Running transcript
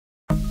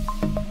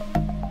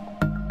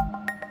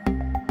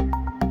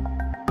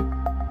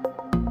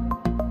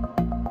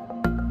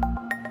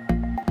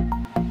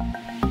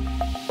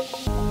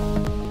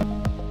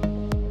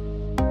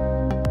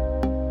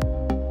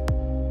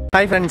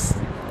Hi friends,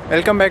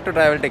 welcome back to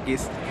Travel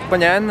Techies. I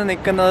am in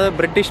the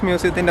British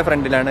Museum in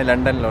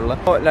London.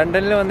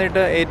 London is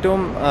the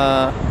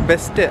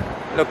best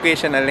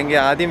location.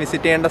 I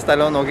visit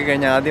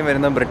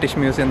the British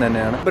Museum.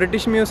 The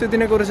British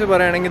Museum is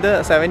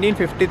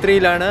 1753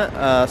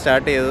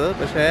 started,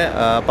 but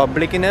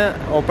public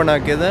open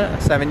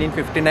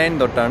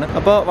 1759.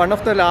 One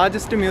of the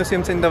largest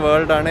museums in the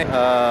world.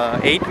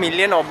 8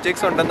 million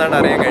objects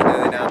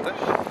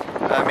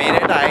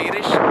mainly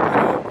Irish.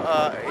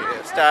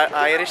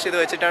 Irish is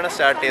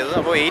started.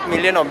 8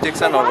 million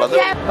objects are not. Now,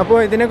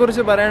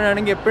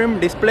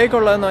 display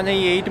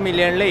 8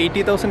 million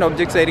 80,000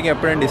 objects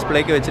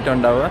display.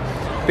 Visitors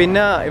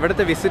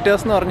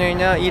in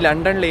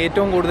London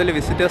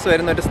visitors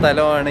in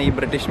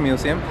British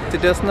Museum.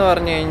 Visitors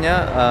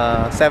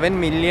 7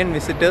 million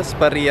visitors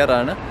per year.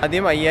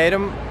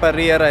 5,000 per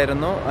year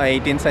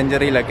 18th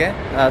century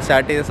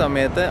started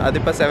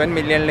 7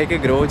 million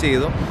grow.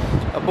 So,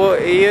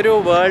 this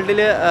world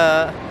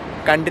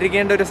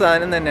കണ്ടിരിക്കേണ്ട ഒരു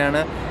സാധനം തന്നെയാണ്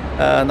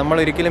നമ്മൾ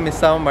ഒരിക്കലും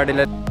miss ആവാൻ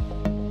പാടില്ല.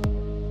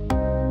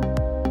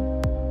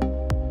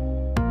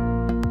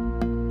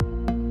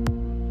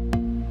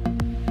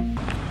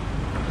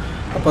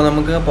 അപ്പോൾ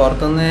നമുക്ക്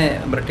പുറത്തുനിന്ന്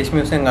ബ്രിട്ടീഷ്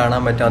മ്യൂസിയം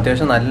കാണാൻ പറ്റും.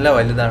 അത്യാവശ്യം നല്ല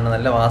വലുതാണ്,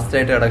 നല്ല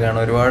വാസ്റ്റായിട്ട് കിടക്കുകയാണ്,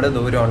 ഒരുപാട്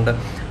ദൂരമുണ്ട്.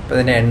 അപ്പോൾ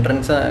ഇതിൻ്റെ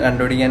എൻട്രൻസ്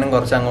കണ്ടുപിടിക്കാനും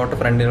കുറച്ച് അങ്ങോട്ട്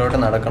ഫ്രണ്ടിലോട്ട്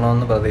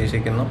നടക്കണമെന്ന്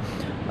പ്രതീക്ഷിക്കുന്നു.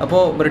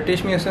 അപ്പോൾ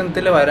ബ്രിട്ടീഷ്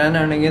മ്യൂസിയത്തിൽ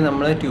വരാനാണെങ്കിൽ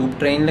നമ്മൾ ട്യൂബ്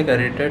ട്രെയിനിൽ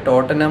കയറിയിട്ട്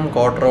ടോട്ടനം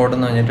കോട്ട് റോഡ്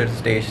എന്ന് പറഞ്ഞിട്ടൊരു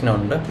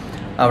സ്റ്റേഷനുണ്ട്,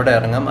 അവിടെ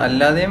ഇറങ്ങാം.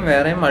 അല്ലാതെയും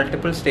വേറെയും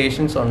മൾട്ടിപ്പിൾ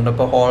സ്റ്റേഷൻസ് ഉണ്ട്.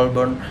 ഇപ്പോൾ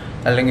ഹോൾബൺ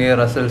അല്ലെങ്കിൽ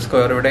റസൽ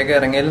സ്ക്വയർ ഇവിടെയൊക്കെ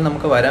ഇറങ്ങിയാലും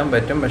നമുക്ക് വരാൻ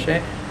പറ്റും. പക്ഷേ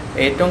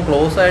ഏറ്റവും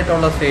ക്ലോസ്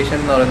ആയിട്ടുള്ള സ്റ്റേഷൻ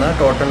എന്ന് പറയുന്നത്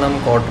ടോട്ടനം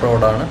കോട്ട്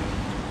റോഡാണ്.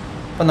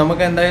 അപ്പോൾ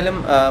നമുക്ക് എന്തായാലും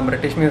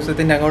ബ്രിട്ടീഷ്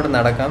മ്യൂസിയത്തിൻ്റെ അങ്ങോട്ട്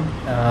നടക്കാം.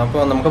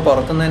 അപ്പോൾ നമുക്ക്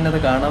പുറത്തുനിന്ന് തന്നെ അത്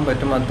കാണാൻ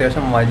പറ്റും.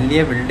 അത്യാവശ്യം വലിയ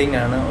ബിൽഡിംഗ്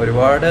ആണ്,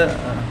 ഒരുപാട്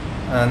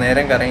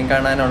നേരം കറങ്ങി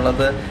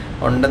കാണാനുള്ളത്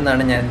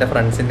ഉണ്ടെന്നാണ് ഞാൻ എൻ്റെ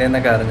ഫ്രണ്ട്സിൻ്റെ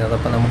നിന്നൊക്കെ അറിഞ്ഞത്.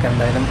 അപ്പോൾ നമുക്ക്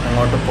എന്തായാലും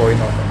അങ്ങോട്ട് പോയി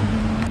നോക്കാം.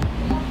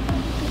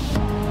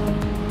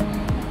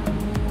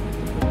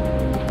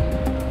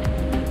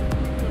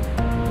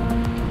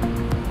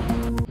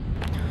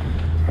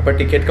 അപ്പോൾ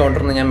ടിക്കറ്റ്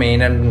കൗണ്ടറിൽ നിന്ന് ഞാൻ മെയിൻ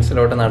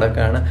എൻട്രൻസിലോട്ട്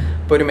നടക്കുകയാണ്.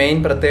 അപ്പോൾ ഒരു മെയിൻ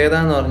പ്രത്യേകത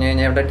എന്ന് പറഞ്ഞു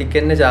കഴിഞ്ഞാൽ ഇവിടെ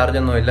ടിക്കറ്റിന് ചാർജ്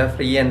ഒന്നുമില്ല,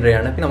 ഫ്രീ എൻട്രി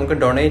ആണ്. പിന്നെ നമുക്ക്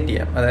ഡൊണേറ്റ്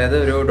ചെയ്യാം, അതായത്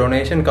ഒരു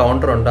ഡൊണേഷൻ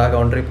കൗണ്ടർ ഉണ്ട്. ആ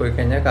കൗണ്ടറിൽ പോയി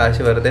കഴിഞ്ഞാൽ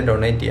കാശ് വെറുതെ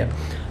ഡൊണേറ്റ് ചെയ്യാം,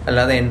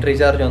 അല്ലാതെ എൻട്രി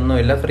ചാർജ്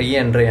ഒന്നുമില്ല, ഫ്രീ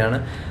എൻട്രി ആണ്.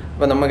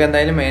 അപ്പോൾ നമുക്ക്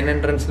എന്തായാലും മെയിൻ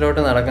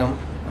എൻട്രൻസിലോട്ട് നടക്കാം.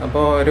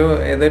 അപ്പോൾ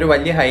ഇതൊരു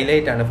വലിയ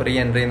ഹൈലൈറ്റ് ആണ് ഫ്രീ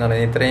എൻട്രി എന്ന്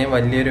പറയുന്നത്. ഇത്രയും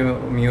വലിയൊരു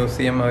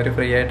മ്യൂസിയം ഒരു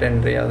ഫ്രീ ആയിട്ട്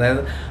എൻട്രി,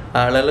 അതായത്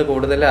ആളുകൾ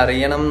കൂടുതൽ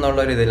അറിയണം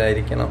എന്നുള്ളൊരു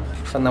ഇതിലായിരിക്കണം.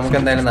 അപ്പം നമുക്ക്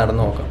എന്തായാലും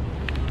നടന്നു നോക്കാം.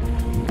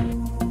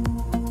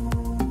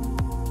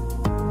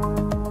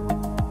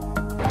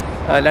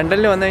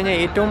 ലണ്ടനിൽ വന്നു കഴിഞ്ഞാൽ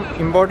ഏറ്റവും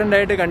ഇമ്പോർട്ടൻ്റ്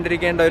ആയിട്ട്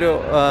കണ്ടിരിക്കേണ്ട ഒരു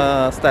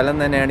സ്ഥലം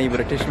തന്നെയാണ് ഈ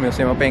ബ്രിട്ടീഷ്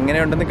മ്യൂസിയം. അപ്പോൾ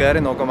എങ്ങനെയുണ്ടെന്ന് കയറി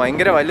നോക്കാം.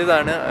 ഭയങ്കര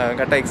വലുതാണ്,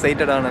 കട്ട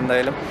എക്സൈറ്റഡ് ആണ്.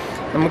 എന്തായാലും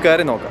നമുക്ക്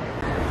കയറി നോക്കാം.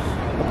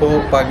 അപ്പോൾ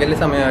പകൽ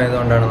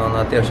സമയമായതുകൊണ്ടാണ്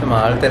തോന്നുന്നത് അത്യാവശ്യം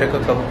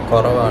ആൾത്തിരക്കൊക്കെ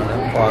കുറവാണ്.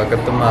 അപ്പോൾ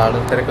അകത്തും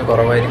ആൾത്തിരക്ക്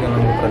കുറവായിരിക്കും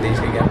നമുക്ക്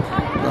പ്രതീക്ഷിക്കാം.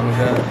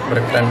 നമുക്ക്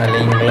ബ്രിട്ടൻ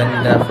അല്ലെങ്കിൽ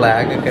ഇംഗ്ലണ്ടിൻ്റെ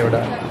ഫ്ലാഗൊക്കെ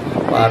ഇവിടെ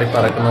പാറി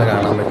പറക്കുന്നത്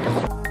കാണാൻ പറ്റും.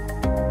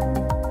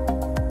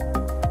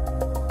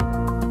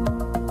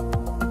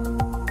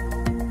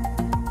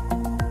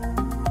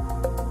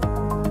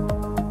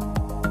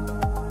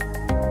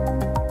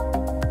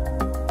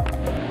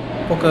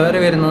 അപ്പോൾ കയറി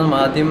വരുന്നതും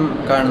ആദ്യം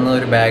കാണുന്നത്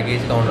ഒരു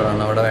ബാഗേജ്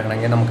കൗണ്ടറാണ്. അവിടെ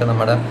വേണമെങ്കിൽ നമുക്ക്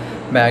നമ്മുടെ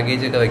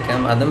ബാഗേജൊക്കെ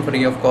വെക്കാം, അതും ഫ്രീ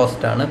ഓഫ്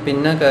കോസ്റ്റ് ആണ്.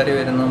 പിന്നെ കയറി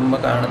വരുമ്പോൾ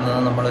കാണുന്നത്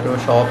നമ്മളൊരു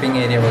ഷോപ്പിംഗ്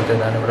ഏരിയ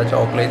പോലത്തേതാണ്. ഇവിടെ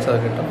ചോക്ലേറ്റ്സ് ഒക്കെ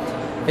കിട്ടും.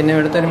 പിന്നെ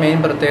ഇവിടുത്തെ ഒരു മെയിൻ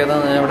പ്രത്യേകത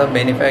എന്ന് പറഞ്ഞാൽ ഇവിടെ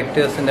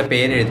ബെനിഫാക്ടേഴ്സിൻ്റെ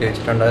പേര് എഴുതി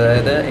വെച്ചിട്ടുണ്ട്.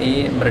 അതായത് ഈ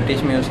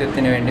ബ്രിട്ടീഷ്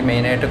മ്യൂസിയത്തിന് വേണ്ടി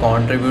മെയിനായിട്ട്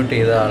കോൺട്രിബ്യൂട്ട്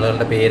ചെയ്ത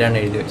ആളുകളുടെ പേരാണ്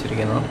എഴുതി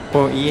വെച്ചിരിക്കുന്നത്.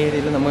 അപ്പോൾ ഈ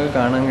ഏരിയയിൽ നമുക്ക്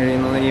കാണാൻ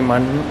കഴിയുന്നത് ഈ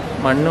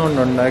മണ്ണ്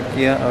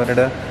കൊണ്ടുണ്ടാക്കിയ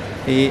അവരുടെ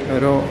ഈ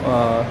ഓരോ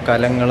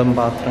കലങ്ങളും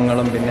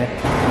പാത്രങ്ങളും പിന്നെ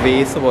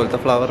വേസ് പോലത്തെ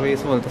ഫ്ലവർ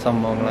വേസ് പോലത്തെ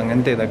സംഭവങ്ങൾ,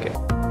 അങ്ങനത്തെ ഇതൊക്കെ.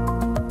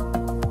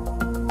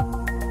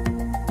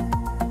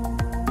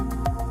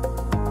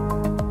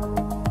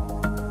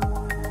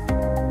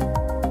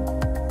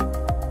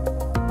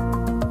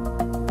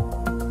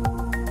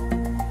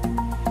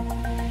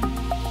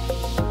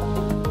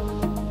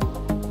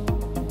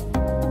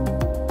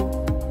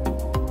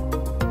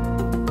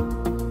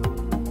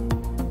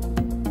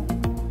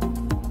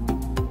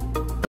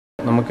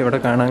 നമുക്കിവിടെ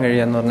കാണാൻ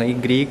കഴിയാന്ന് പറഞ്ഞാൽ ഈ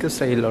ഗ്രീക്ക്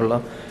സ്റ്റൈലിലുള്ള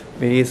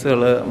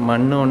വേസുകൾ,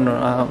 മണ്ണ് കൊണ്ട്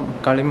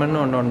കളിമണ്ണ്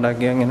കൊണ്ട്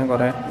ഉണ്ടാക്കിയ അങ്ങനെ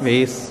കുറേ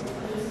വേസ്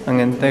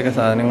അങ്ങനത്തെയൊക്കെ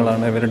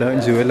സാധനങ്ങളാണ്. ഇവരുടെ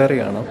ജ്വല്ലറി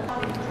കാണാം.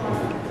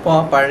 അപ്പോൾ ആ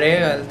പഴയ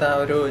കാലത്ത് ആ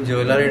ഒരു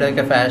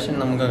ജ്വല്ലറിയുടെയൊക്കെ ഫാഷൻ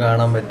നമുക്ക്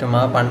കാണാൻ പറ്റും.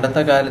 ആ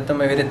പണ്ടത്തെ കാലത്തും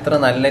ഇവർ ഇത്ര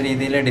നല്ല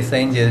രീതിയിൽ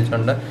ഡിസൈൻ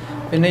ചെയ്തിട്ടുണ്ട്.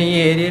 പിന്നെ ഈ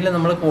ഏരിയയിൽ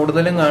നമ്മൾ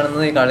കൂടുതലും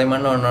കാണുന്നത് ഈ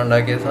കളിമണ്ണ് കൊണ്ട്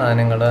ഉണ്ടാക്കിയ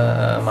സാധനങ്ങൾ,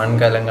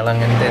 മൺകലങ്ങൾ,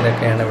 അങ്ങനത്തെ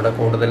ഇതൊക്കെയാണ് ഇവിടെ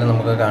കൂടുതലും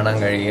നമുക്ക് കാണാൻ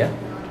കഴിയുക.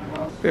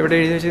 ഇപ്പോൾ ഇവിടെ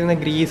എഴുതി വെച്ചിരുന്ന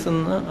ഗ്രീസിൽ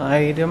നിന്ന്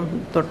 1000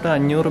 തൊട്ട്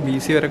 500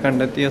 BC വരെ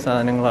കണ്ടെത്തിയ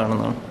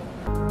സാധനങ്ങളാണെന്നാണ്.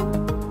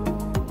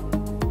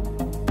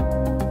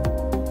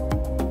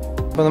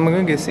 അപ്പോൾ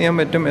നമുക്ക് ഗസ് ചെയ്യാൻ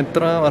പറ്റും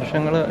എത്ര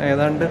വർഷങ്ങൾ,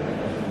 ഏതാണ്ട്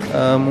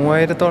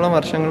 3000-ഓളം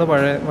വർഷങ്ങൾ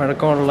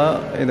പഴക്കമുള്ള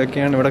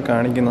ഇതൊക്കെയാണ് ഇവിടെ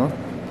കാണിക്കുന്നത്.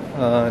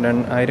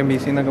 1000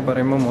 BC എന്നൊക്കെ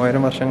പറയുമ്പോൾ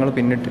 3000 വർഷങ്ങൾ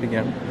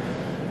പിന്നിട്ടിരിക്കുകയാണ്.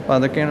 അപ്പോൾ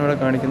അതൊക്കെയാണ് ഇവിടെ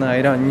കാണിക്കുന്നത്.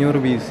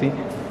 1500 BC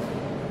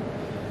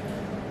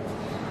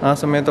ആ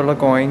സമയത്തുള്ള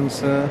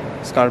കോയിൻസ്,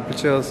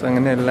 സ്കൾപ്ചേഴ്സ്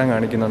അങ്ങനെ എല്ലാം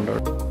കാണിക്കുന്നുണ്ട്.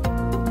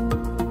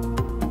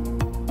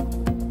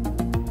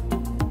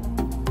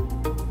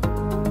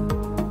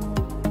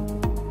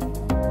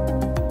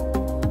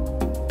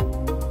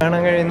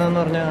 കാണാൻ കഴിയുന്നതെന്ന്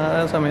പറഞ്ഞാൽ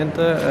ആ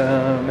സമയത്ത്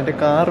മറ്റേ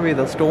കാർവ്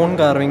ചെയ്ത സ്റ്റോൺ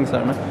കാർവിങ്സ്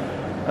ആണ്.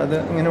 അത്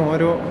ഇങ്ങനെ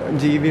ഓരോ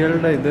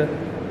ജീവികളുടെ ഇത്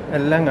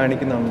എല്ലാം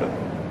കാണിക്കുന്നുണ്ട്,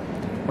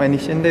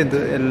 മനുഷ്യൻ്റെ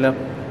ഇത് എല്ലാം.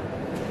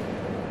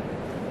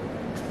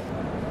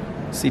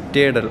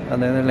 സിറ്റേഡൽ,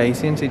 അതായത്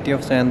ലൈസിയൻ സിറ്റി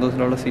ഓഫ്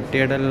സാന്തോസിലുള്ള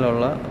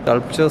സിറ്റേഡലിലുള്ള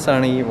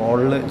സ്കൾപ്ചേഴ്സാണ് ഈ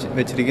വാളിൽ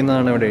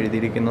വെച്ചിരിക്കുന്നതാണ് ഇവിടെ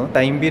എഴുതിയിരിക്കുന്നത്.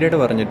 ടൈം പീരീഡ്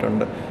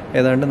പറഞ്ഞിട്ടുണ്ട്,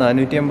 ഏതാണ്ട്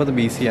 450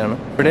 BC ആണ്.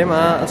 ഇവിടെയും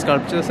ആ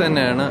സ്കൾപ്ചേഴ്സ്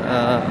തന്നെയാണ്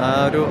ആ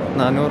ഒരു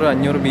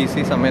 400-500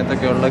 BC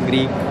സമയത്തൊക്കെയുള്ള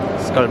ഗ്രീക്ക്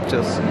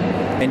സ്കൾപ്ചേഴ്സ്.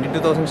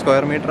 92,000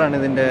 സ്ക്വയർ മീറ്ററാണ്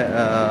ഇതിൻ്റെ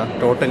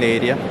ടോട്ടൽ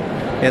ഏരിയ.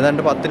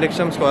 ഏതാണ്ട് 10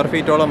 ലക്ഷം സ്ക്വയർ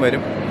ഫീറ്റോളം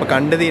വരും. അപ്പോൾ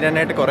കണ്ടു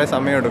തീരാനായിട്ട് കുറേ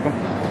സമയമെടുക്കും.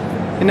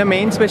 പിന്നെ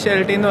മെയിൻ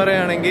സ്പെഷ്യാലിറ്റി എന്ന്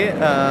പറയുകയാണെങ്കിൽ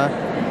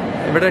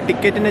ഇവിടെ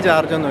ടിക്കറ്റിന്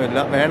ചാർജൊന്നുമില്ല,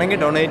 വേണമെങ്കിൽ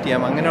ഡൊണേറ്റ്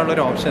ചെയ്യാം,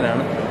 അങ്ങനെയുള്ളൊരു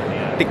ഓപ്ഷനാണ്.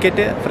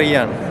 ടിക്കറ്റ് ഫ്രീ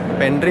ആണ്,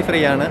 അപ്പോൾ എൻട്രി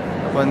ഫ്രീ ആണ്.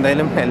 അപ്പോൾ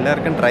എന്തായാലും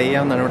എല്ലാവർക്കും ട്രൈ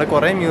ചെയ്യാവുന്നതാണ്. ഇവിടെ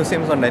കുറേ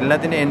മ്യൂസിയംസ് ഉണ്ട്,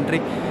 എല്ലാത്തിൻ്റെ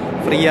എൻട്രി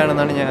ഫ്രീ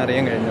ആണെന്നാണ് ഞാൻ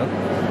അറിയാൻ കഴിഞ്ഞത്.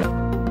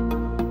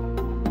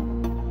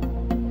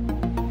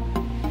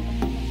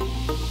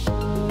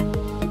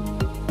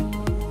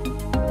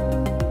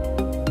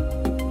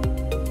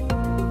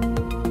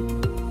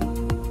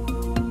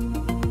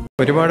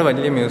 ഒരുപാട്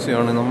വലിയ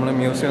മ്യൂസിയമാണ്. നമ്മൾ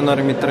മ്യൂസിയം എന്ന്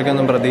പറയുമ്പോൾ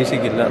ഇത്രയ്ക്കൊന്നും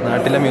പ്രതീക്ഷിക്കില്ല.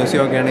 നാട്ടിലെ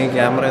മ്യൂസിയം ഒക്കെ ആണെങ്കിൽ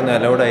ക്യാമറയൊന്നും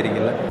അലൗഡ്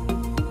ആയിരിക്കില്ല.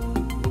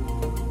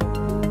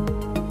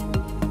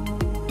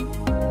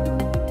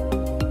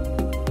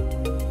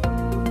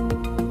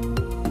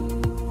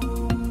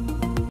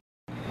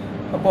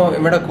 അപ്പോൾ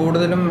ഇവിടെ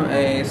കൂടുതലും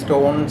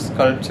സ്റ്റോൺ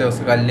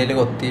സ്കൾപ്ചേഴ്സ്, കല്ലിൽ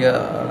കൊത്തിയ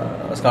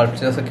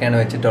സ്കൾപ്ചേഴ്സൊക്കെയാണ്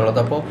വെച്ചിട്ടുള്ളത്.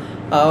 അപ്പോൾ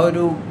ആ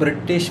ഒരു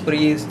ബ്രിട്ടീഷ് പ്രീ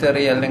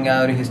ഹിസ്റ്ററി അല്ലെങ്കിൽ ആ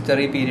ഒരു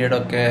ഹിസ്റ്ററി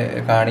പീരീഡൊക്കെ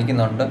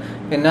കാണിക്കുന്നുണ്ട്.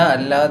 പിന്നെ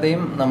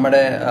അല്ലാതെയും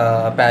നമ്മുടെ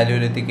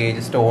Palaeolithic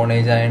age, stone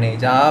age, iron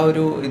age, ആ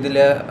ഒരു ഇതിൽ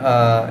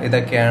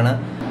ഇതൊക്കെയാണ്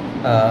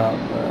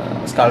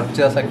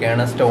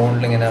സ്കൾപ്ചേഴ്സൊക്കെയാണ്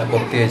സ്റ്റോണിൽ ഇങ്ങനെ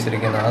കൊത്തി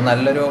വെച്ചിരിക്കുന്നത്. അത്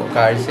നല്ലൊരു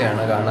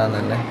കാഴ്ചയാണ് കാണാൻ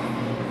തന്നെ.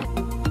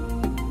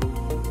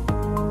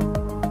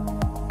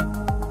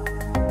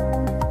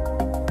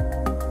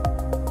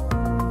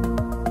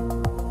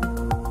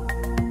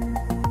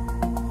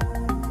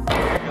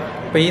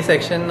 അപ്പോൾ ഈ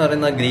സെക്ഷൻ എന്ന്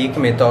പറയുന്നത് ഗ്രീക്ക്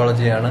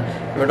മിത്തോളജിയാണ്.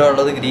 ഇവിടെ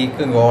ഉള്ളത്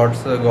ഗ്രീക്ക്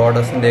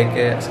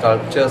ഗോഡസിൻ്റെയൊക്കെ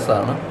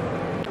സ്കൾപ്ചേഴ്സാണ്.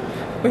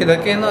 അപ്പോൾ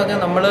ഇതൊക്കെയെന്ന് പറഞ്ഞാൽ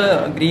നമ്മൾ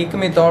ഗ്രീക്ക്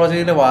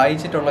മിത്തോളജിയിൽ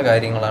വായിച്ചിട്ടുള്ള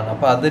കാര്യങ്ങളാണ്.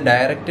 അപ്പോൾ അത്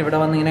ഡയറക്റ്റ് ഇവിടെ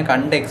വന്ന് ഇങ്ങനെ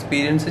കണ്ട്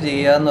എക്സ്പീരിയൻസ്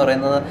ചെയ്യുക എന്ന്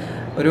പറയുന്നത്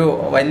ഒരു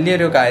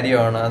വലിയൊരു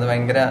കാര്യമാണ്. അത്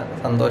ഭയങ്കര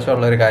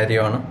സന്തോഷമുള്ളൊരു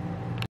കാര്യമാണ്.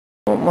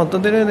 അപ്പോൾ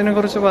മൊത്തത്തിൽ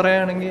ഇതിനെക്കുറിച്ച്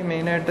പറയുകയാണെങ്കിൽ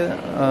മെയിനായിട്ട്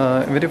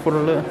ഇവർ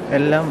ഫുള്ള്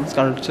എല്ലാം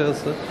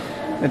സ്കൾപ്ചേഴ്സ്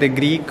മറ്റേ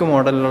ഗ്രീക്ക്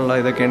മോഡലിലുള്ള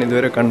ഇതൊക്കെയാണ്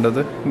ഇതുവരെ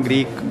കണ്ടത്.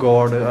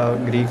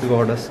 ഗ്രീക്ക്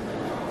ഗോഡസ്,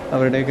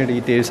 അവരുടെയൊക്കെ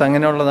ഡീറ്റെയിൽസ്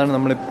അങ്ങനെയുള്ളതാണ്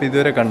നമ്മളിപ്പോൾ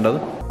ഇതുവരെ കണ്ടത്.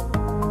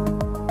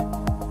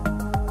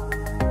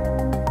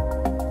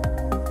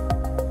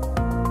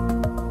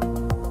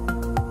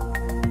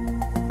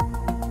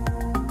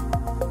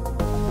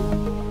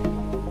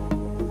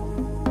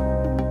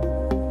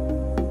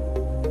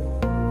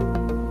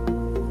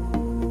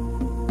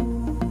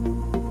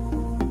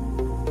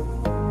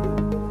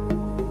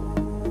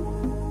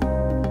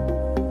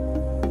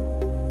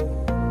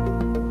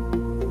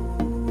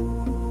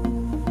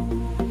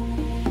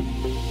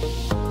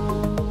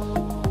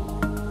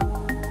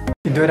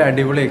 ഇതൊരു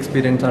അടിപൊളി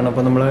എക്സ്പീരിയൻസ് ആണ്.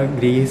 അപ്പോൾ നമ്മൾ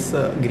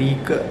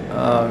ഗ്രീക്ക്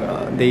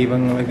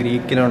ദൈവങ്ങൾ,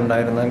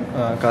 ഗ്രീക്കിലുണ്ടായിരുന്ന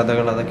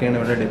കഥകൾ, അതൊക്കെയാണ്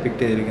ഇവിടെ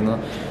ഡെപ്പിക്റ്റ് ചെയ്തിരിക്കുന്നത്.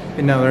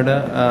 പിന്നെ അവരുടെ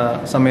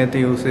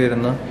സമയത്ത് യൂസ്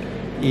ചെയ്തിരുന്ന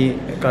ഈ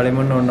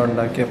കളിമണ്ണ്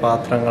കൊണ്ടുണ്ടാക്കിയ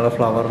പാത്രങ്ങൾ,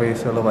 ഫ്ലവർ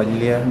വേസുകൾ,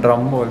 വലിയ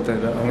ഡ്രം പോലത്തെ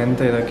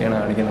അങ്ങനത്തെ ഇതൊക്കെയാണ്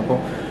കാണിക്കുന്നത്. അപ്പോൾ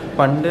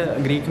പണ്ട്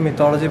ഗ്രീക്ക്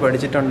മിത്തോളജി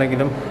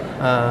പഠിച്ചിട്ടുണ്ടെങ്കിലും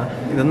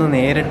ഇതൊന്ന്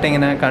നേരിട്ട്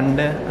ഇങ്ങനെ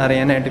കണ്ട്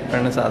അറിയാനായിട്ട്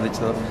ഇപ്പോഴാണ്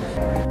സാധിച്ചത്.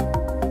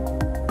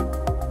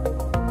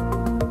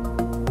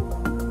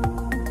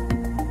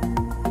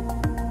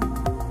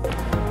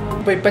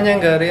 അപ്പോൾ ഇപ്പം ഞാൻ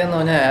കയറിയെന്ന്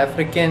പറഞ്ഞാൽ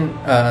ആഫ്രിക്കൻ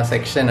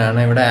സെക്ഷനാണ്.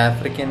 ഇവിടെ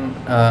ആഫ്രിക്കൻ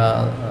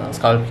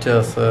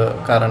സ്കൾപ്ചേഴ്സ്,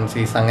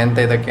 കറൻസീസ്,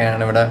 അങ്ങനത്തെ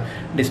ഇതൊക്കെയാണ് ഇവിടെ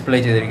ഡിസ്പ്ലേ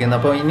ചെയ്തിരിക്കുന്നത്.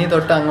 അപ്പോൾ ഇനി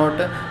തൊട്ട്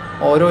അങ്ങോട്ട്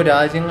ഓരോ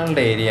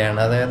രാജ്യങ്ങളുടെ ഏരിയയാണ്.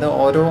 അതായത്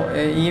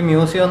ഈ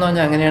മ്യൂസിയം എന്ന്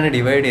പറഞ്ഞാൽ അങ്ങനെയാണ്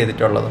ഡിവൈഡ്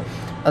ചെയ്തിട്ടുള്ളത്.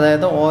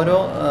 അതായത് ഓരോ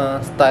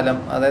സ്ഥലം,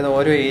 അതായത്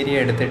ഓരോ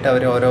ഏരിയ എടുത്തിട്ട്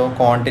അവർ ഓരോ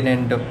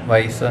കോണ്ടിനെൻറ്റ്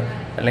വൈസ്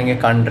അല്ലെങ്കിൽ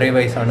കൺട്രി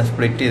വൈസാണ്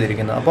സ്പ്ലിറ്റ്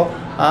ചെയ്തിരിക്കുന്നത്. അപ്പോൾ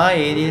ആ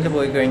ഏരിയയിൽ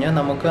പോയി കഴിഞ്ഞാൽ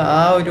നമുക്ക്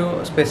ആ ഒരു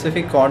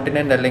സ്പെസിഫിക്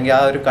കോണ്ടിനെൻ്റ് അല്ലെങ്കിൽ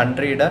ആ ഒരു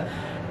കൺട്രിയുടെ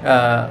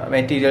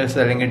മെറ്റീരിയൽസ്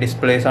അല്ലെങ്കിൽ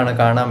ഡിസ്പ്ലേസ് ആണ്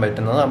കാണാൻ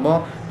പറ്റുന്നത്. അപ്പോൾ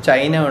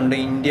ചൈന ഉണ്ട്,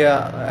 ഇന്ത്യ,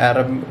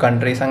 അറബ്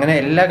കൺട്രീസ്, അങ്ങനെ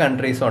എല്ലാ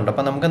കൺട്രീസും ഉണ്ട്.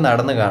 അപ്പോൾ നമുക്ക്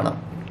നടന്ന് കാണാം.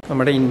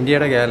 നമ്മുടെ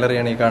ഇന്ത്യയുടെ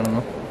ഗാലറിയാണ് ഈ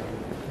കാണുന്നത്.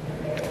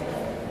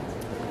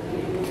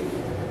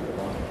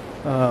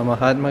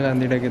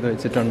 മഹാത്മാഗാന്ധിയുടെയൊക്കെ ഇത്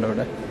വെച്ചിട്ടുണ്ട്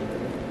ഇവിടെ.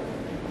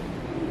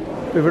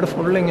 ഇവിടെ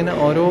ഫുൾ ഇങ്ങനെ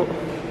ഓരോ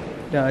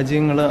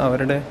രാജ്യങ്ങൾ,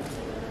 അവരുടെ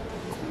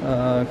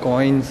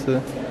കോയിൻസ്,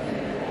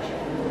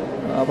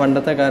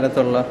 പണ്ടത്തെ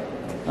കാലത്തുള്ള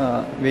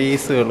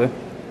വേസുകൾ,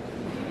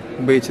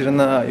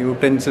 ഉപയോഗിച്ചിരുന്ന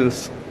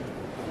യൂട്ടെൻസിൽസ്,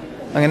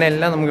 അങ്ങനെ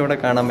എല്ലാം നമുക്കിവിടെ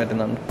കാണാൻ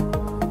പറ്റുന്നുണ്ട്.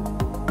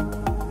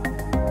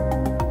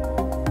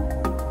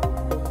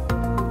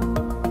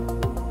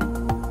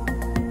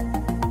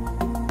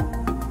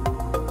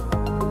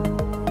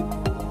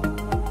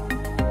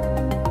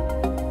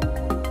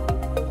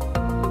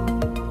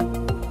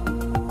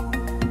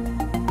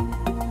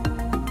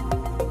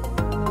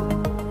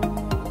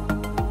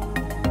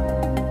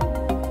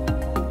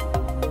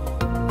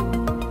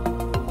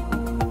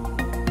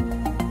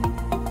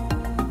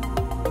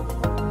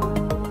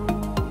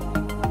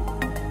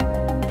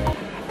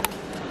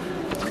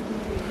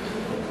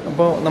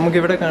 അപ്പോൾ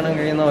നമുക്കിവിടെ കാണാൻ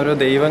കഴിയുന്ന ഓരോ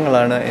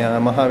ദൈവങ്ങളാണ്.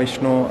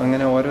 മഹാവിഷ്ണു,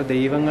 അങ്ങനെ ഓരോ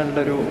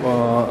ദൈവങ്ങളുടെ ഒരു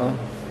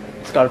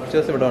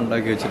സ്കൾപ്ചേഴ്സ് ഇവിടെ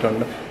ഉണ്ടാക്കി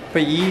വെച്ചിട്ടുണ്ട്.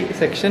 അപ്പോൾ ഈ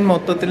സെക്ഷൻ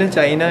മൊത്തത്തിൽ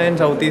China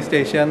and south east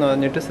Asia എന്ന്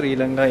പറഞ്ഞിട്ട്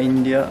ശ്രീലങ്ക,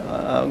 ഇന്ത്യ,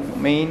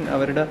 മെയിൻ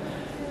അവരുടെ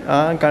ആ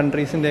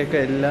കൺട്രീസിൻ്റെയൊക്കെ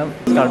എല്ലാം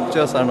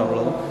സ്കൾപ്ചേഴ്സാണ്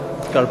ഉള്ളത്.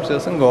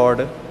 സ്കൾപ്ചേഴ്സും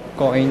ഗോഡ്,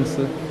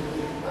 കോയിൻസ്,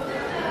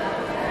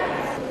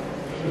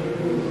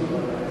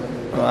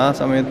 ആ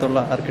സമയത്തുള്ള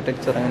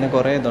ആർക്കിടെക്ചർ, അങ്ങനെ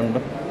കുറേ ഇതുണ്ട്.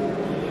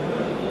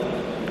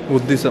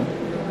 ബുദ്ധിസം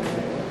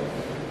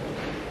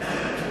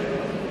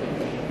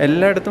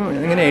എല്ലായിടത്തും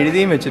ഇങ്ങനെ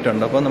എഴുതിയും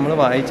വെച്ചിട്ടുണ്ട്. അപ്പോൾ നമ്മൾ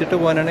വായിച്ചിട്ട്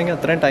പോകാനാണെങ്കിൽ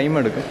അത്രയും ടൈം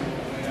എടുക്കും.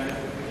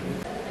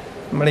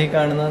 നമ്മളീ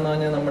കാണുന്നതെന്ന്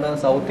പറഞ്ഞാൽ നമ്മുടെ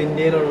സൗത്ത്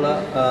ഇന്ത്യയിലുള്ള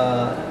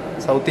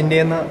സൗത്ത്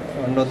ഇന്ത്യയിൽ നിന്ന്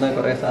കൊണ്ടുവന്ന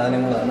കുറേ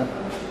സാധനങ്ങളാണ്.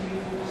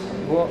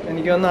 അപ്പോൾ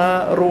എനിക്ക് തോന്നുന്നു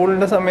ആ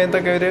റൂളിൻ്റെ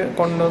സമയത്തൊക്കെ അവർ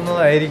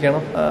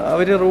കൊണ്ടുവന്നതായിരിക്കണം.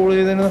 അവർ റൂൾ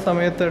ചെയ്തിരുന്ന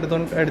സമയത്ത്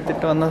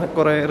എടുത്തിട്ട് വന്ന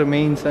കുറേ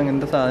റിമെയിൻസ്,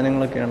 അങ്ങനത്തെ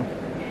സാധനങ്ങളൊക്കെയാണ്.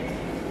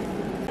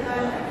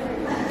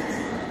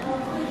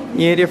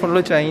 ഈ ഏരിയ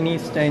ഫുള്ള്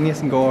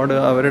ചൈനീസ് ഗോഡ്,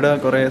 അവരുടെ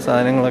കുറേ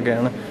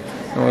സാധനങ്ങളൊക്കെയാണ്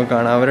നമുക്ക്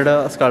കാണാം. അവരുടെ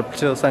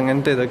സ്കൾപ്ചേഴ്സ്,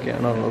 അങ്ങനത്തെ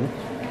ഇതൊക്കെയാണ് ഉള്ളത്.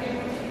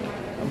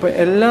 അപ്പോൾ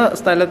എല്ലാ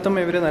സ്ഥലത്തും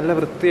ഇവർ നല്ല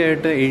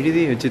വൃത്തിയായിട്ട്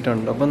എഴുതി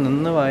വെച്ചിട്ടുണ്ട്. അപ്പം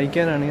നിന്ന്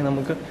വായിക്കാനാണെങ്കിൽ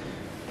നമുക്ക്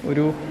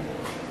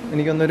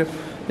എനിക്കൊന്നൊരു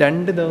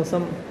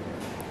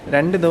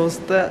 2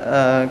 ദിവസത്തെ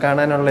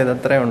കാണാനുള്ള ഇത്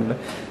അത്രയുണ്ട്.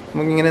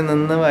 നമുക്കിങ്ങനെ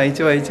നിന്ന്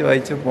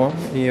വായിച്ച് പോകാം.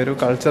 ഈ ഒരു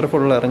കൾച്ചർ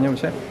ഫുള്ള് അറിഞ്ഞു.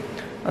 പക്ഷെ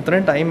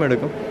അത്രയും ടൈം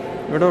എടുക്കും.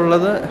 ഇവിടെ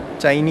ഉള്ളത്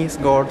ചൈനീസ്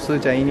ഗോഡ്സ്,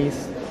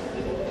 ചൈനീസ്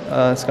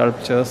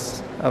സ്കൾപ്ചേഴ്സ്,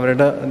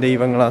 അവരുടെ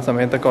ദൈവങ്ങൾ ആ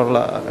സമയത്തൊക്കെ ഉള്ള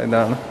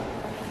ഇതാണ്.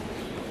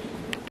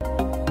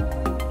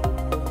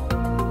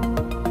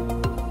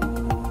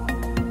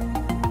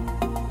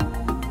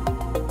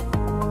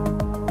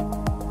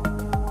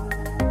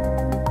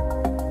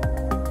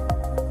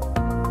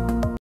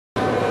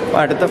 അപ്പോൾ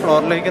അടുത്ത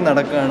ഫ്ലോറിലേക്ക്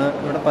നടക്കുകയാണ്.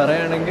 ഇവിടെ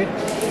പറയുകയാണെങ്കിൽ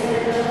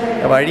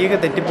വഴിയൊക്കെ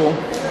തെറ്റിപ്പോവും.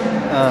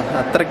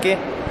 അത്രയ്ക്ക്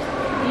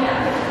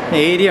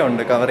ഏരിയ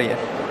ഉണ്ട് കവർ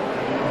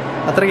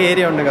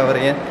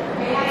ചെയ്യാൻ.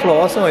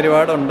 ഫ്ലോർസും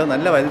ഒരുപാടുണ്ട്.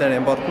 നല്ല വലുതാണ്.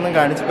 ഞാൻ പുറത്തുനിന്ന്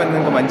കാണിച്ചപ്പോൾ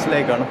നിങ്ങൾക്ക്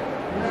മനസ്സിലായി കാണും.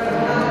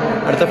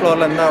 അടുത്ത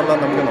ഫ്ലോറിൽ എന്താ ഉള്ളത്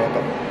നമുക്ക്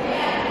നോക്കാം.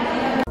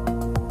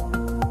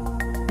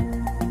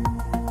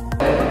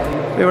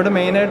 ഇവിടെ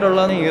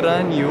മെയിനായിട്ടുള്ളതാണ്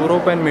Iran,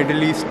 Europe and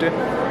middle east,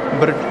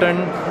 Britain,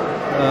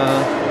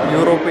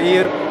 Europe, ഈ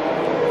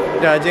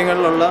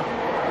രാജ്യങ്ങളിലുള്ള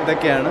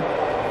ഇതൊക്കെയാണ്.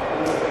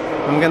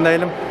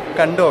 നമുക്കെന്തായാലും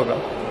കണ്ടു നോക്കാം.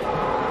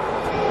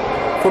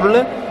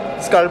 ഫുള്ള്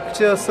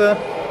സ്കൾപ്ചേഴ്സ്,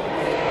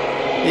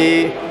 ഈ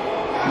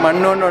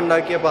മണ്ണുകൊണ്ട്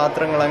ഉണ്ടാക്കിയ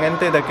പാത്രങ്ങൾ,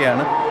 അങ്ങനത്തെ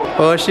ഇതൊക്കെയാണ്.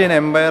 പേർഷ്യൻ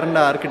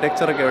എംപയറിൻ്റെ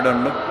ആർക്കിടെക്ചറൊക്കെ ഇവിടെ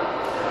ഉണ്ട്.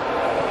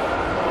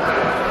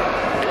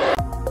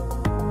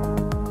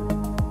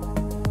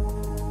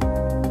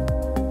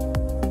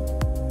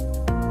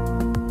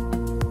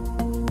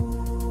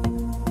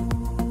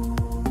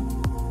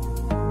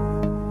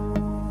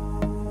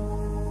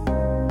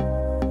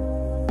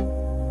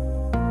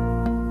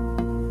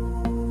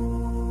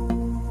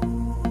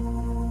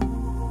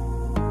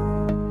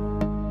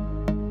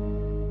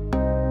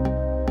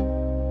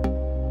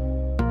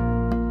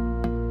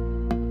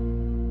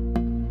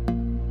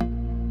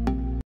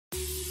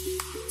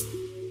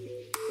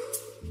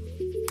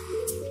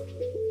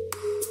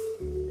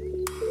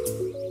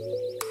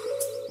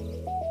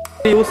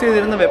 യൂസ്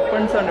ചെയ്തിരുന്ന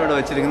വെപ്പൺസാണ് ഇവിടെ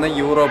വെച്ചിരിക്കുന്നത്.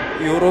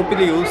 യൂറോപ്പിൽ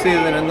യൂസ്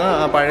ചെയ്തിരുന്ന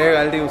പഴയ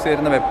കാലത്ത് യൂസ്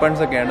ചെയ്തിരുന്ന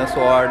വെപ്പൺസൊക്കെയാണ്.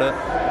 സ്വാഡ്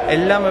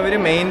എല്ലാം അവർ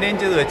മെയിൻറ്റെയിൻ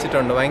ചെയ്ത്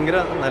വെച്ചിട്ടുണ്ട്. ഭയങ്കര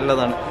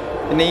നല്ലതാണ്.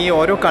 പിന്നെ ഈ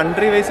ഓരോ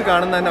കൺട്രി വൈസ്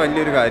കാണുന്നത് തന്നെ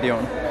വലിയൊരു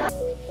കാര്യമാണ്.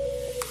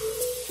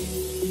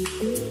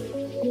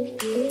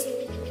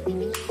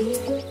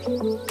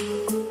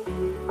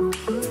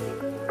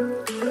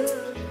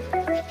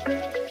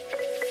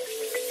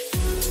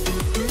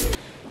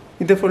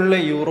 ഇത് ഫുള്ള്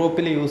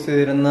യൂറോപ്പിൽ യൂസ്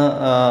ചെയ്തിരുന്ന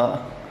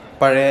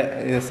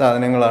പഴയ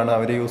സാധനങ്ങളാണ്.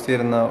 അവർ യൂസ്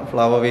ചെയ്യുന്ന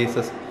ഫ്ലവർ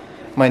വേസസ്,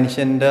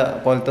 മനുഷ്യൻ്റെ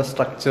പോലത്തെ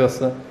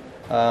സ്ട്രക്ചേഴ്സ്,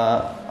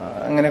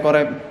 അങ്ങനെ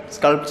കുറേ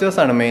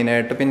സ്കൾപ്ചേഴ്സാണ്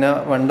മെയിനായിട്ട്. പിന്നെ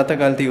പണ്ടത്തെ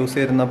കാലത്ത് യൂസ്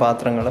ചെയ്തിരുന്ന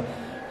പാത്രങ്ങൾ.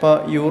 അപ്പോൾ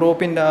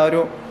യൂറോപ്പിൻ്റെ ആ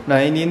ഒരു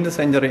 19th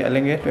സെഞ്ച്വറി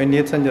അല്ലെങ്കിൽ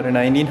 20th സെഞ്ച്വറി,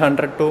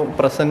 1900 ടു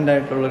പ്രസൻ്റ്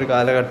ആയിട്ടുള്ളൊരു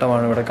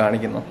കാലഘട്ടമാണ് ഇവിടെ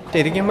കാണിക്കുന്നത്.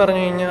 ശരിക്കും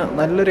പറഞ്ഞു കഴിഞ്ഞാൽ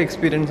നല്ലൊരു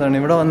എക്സ്പീരിയൻസ് ആണ്.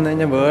 ഇവിടെ വന്നു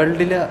കഴിഞ്ഞാൽ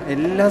വേൾഡിലെ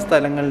എല്ലാ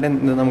സ്ഥലങ്ങളുടെയും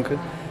ഇത് നമുക്ക്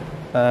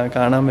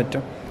കാണാൻ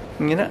പറ്റും.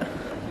 ഇങ്ങനെ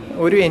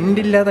ഒരു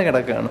എൻഡില്ലാതെ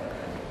കിടക്കുകയാണ്.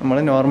 നമ്മൾ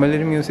നോർമലി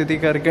ഒരു മ്യൂസിയത്തിൽ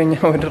കയറി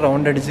കഴിഞ്ഞാൽ ഒരു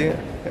റൗണ്ട് അടിച്ച്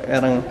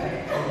ഇറങ്ങും,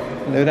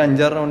 അല്ലെങ്കിൽ ഒരു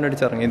 5-6 റൗണ്ട്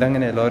അടിച്ച് ഇറങ്ങും.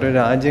 ഇതങ്ങനെയല്ല, ഓരോ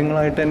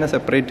രാജ്യങ്ങളായിട്ട് തന്നെ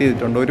സെപ്പറേറ്റ്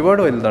ചെയ്തിട്ടുണ്ട്.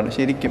 ഒരുപാട് വലുതാണ്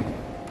ശരിക്കും.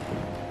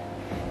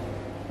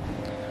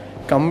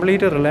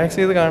 കംപ്ലീറ്റ് റിലാക്സ്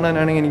ചെയ്ത്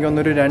കാണാനാണെങ്കിൽ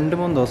എനിക്കൊന്നൊരു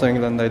 2-3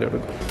 ദിവസമെങ്കിലും എന്തായാലും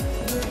എടുക്കും.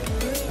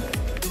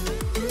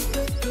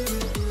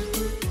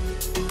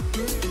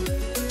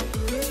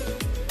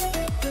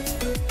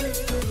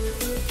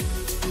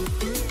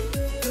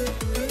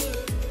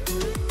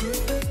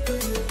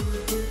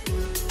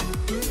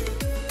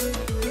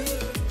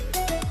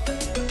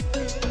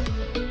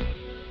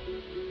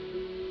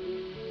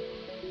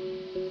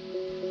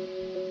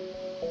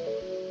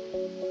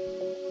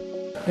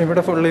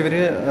 ഇവിടെ ഫുള്ള് ഇവർ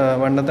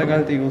പണ്ടത്തെ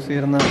കാലത്ത് യൂസ്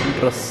ചെയ്യുന്ന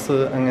ഡ്രസ്സ്,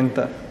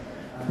 അങ്ങനത്തെ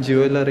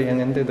ജ്വല്ലറി,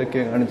 അങ്ങനത്തെ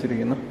ഇതൊക്കെ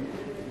കാണിച്ചിരിക്കുന്നു.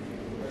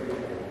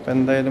 അപ്പം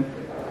എന്തായാലും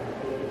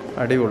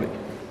അടിപൊളി,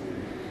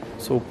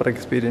 super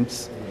experience.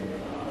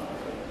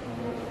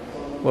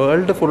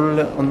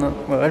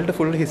 World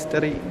full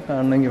history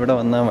കാണണമെങ്കിൽ ഇവിടെ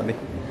വന്നാൽ മതി.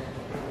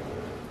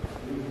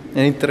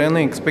 ഞാൻ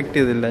ഇത്രയൊന്നും എക്സ്പെക്റ്റ്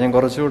ചെയ്തില്ല. ഞാൻ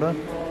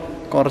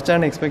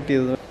കുറച്ചാണ് എക്സ്പെക്റ്റ്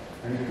ചെയ്തത്.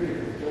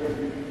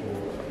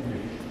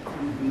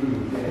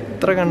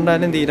 എത്ര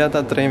കണ്ടാലും തീരാത്ത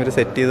അത്രയും ഇവർ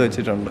സെറ്റ് ചെയ്ത്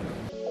വെച്ചിട്ടുണ്ട്.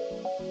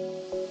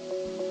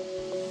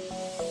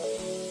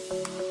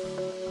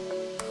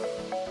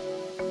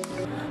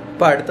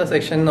 ഇപ്പോൾ അടുത്ത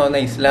സെക്ഷൻ എന്ന്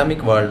പറഞ്ഞാൽ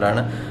ഇസ്ലാമിക്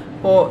വേൾഡാണ്.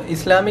 അപ്പോൾ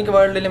ഇസ്ലാമിക്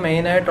വേൾഡിൽ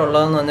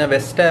മെയിനായിട്ടുള്ളതെന്ന് പറഞ്ഞാൽ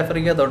വെസ്റ്റ്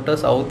ആഫ്രിക്ക തൊട്ട്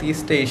സൗത്ത്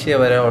ഈസ്റ്റ് ഏഷ്യ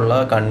വരെ ഉള്ള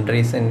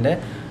കൺട്രീസിൻ്റെ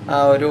ആ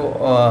ഒരു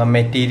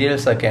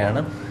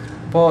മെറ്റീരിയൽസൊക്കെയാണ്.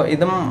 അപ്പോൾ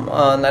ഇതും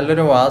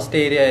നല്ലൊരു വാസ്റ്റ്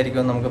ഏരിയ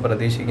ആയിരിക്കും നമുക്ക്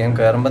പ്രതീക്ഷിക്കാം.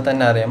 കയറുമ്പോൾ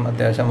തന്നെ അറിയാം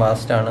അത്യാവശ്യം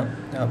വാസ്റ്റാണ്.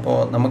 അപ്പോൾ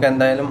നമുക്ക്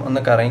എന്തായാലും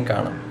ഒന്ന് കറങ്ങി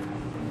കാണാം.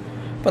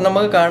 അപ്പോൾ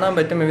നമുക്ക് കാണാൻ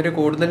പറ്റും ഇവർ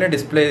കൂടുതൽ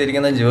ഡിസ്പ്ലേ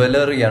ചെയ്തിരിക്കുന്ന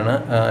ജ്വല്ലറിയാണ്.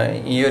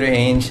 ഈ ഒരു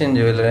ഏൻഷ്യൻ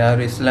ജ്വല്ലറി, ആ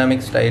ഒരു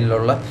ഇസ്ലാമിക്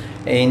സ്റ്റൈലിലുള്ള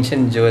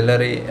ഏൻഷ്യൻ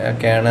ജ്വല്ലറി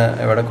ഒക്കെയാണ്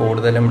ഇവിടെ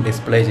കൂടുതലും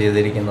ഡിസ്പ്ലേ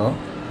ചെയ്തിരിക്കുന്നത്.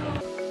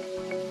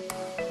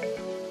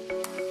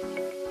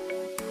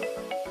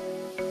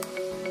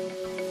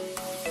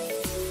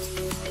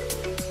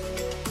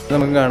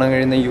 നമുക്ക് കാണാൻ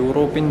കഴിയുന്ന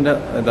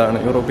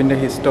യൂറോപ്പിൻ്റെ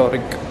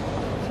ഹിസ്റ്റോറിക്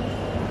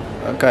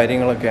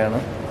കാര്യങ്ങളൊക്കെയാണ്.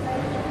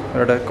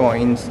 അവരുടെ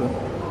കോയിൻസ്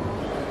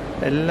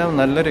എല്ലാം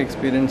നല്ലൊരു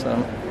എക്സ്പീരിയൻസ്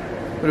ആണ്.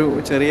 ഒരു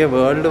ചെറിയ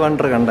വേൾഡ്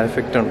വണ്ടർ കണ്ട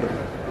എഫക്റ്റ് ഉണ്ട്.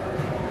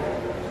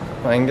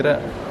 ഭയങ്കര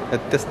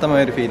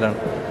വ്യത്യസ്തമായൊരു ഫീലാണ്.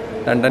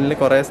 ലണ്ടനിൽ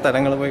കുറേ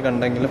സ്ഥലങ്ങൾ പോയി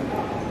കണ്ടെങ്കിലും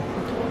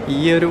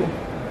ഈ ഒരു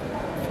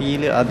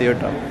ഫീല്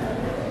ആദ്യമായിട്ടാണ്.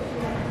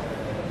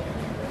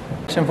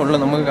 പക്ഷെ ഫുള്ള്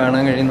നമുക്ക്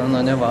കാണാൻ കഴിയുന്നതെന്ന്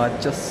പറഞ്ഞാൽ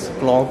വാച്ചസ്,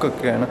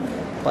 ക്ലോക്കൊക്കെയാണ്.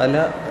 പല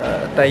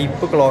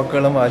ടൈപ്പ്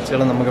ക്ലോക്കുകളും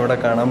വാച്ചുകളും നമുക്കിവിടെ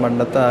കാണാം.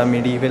 പണ്ടത്തെ ആ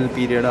മെഡീവൽ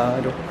പീരീഡ് ആ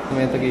ഒരു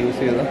സമയത്തൊക്കെ യൂസ്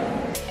ചെയ്ത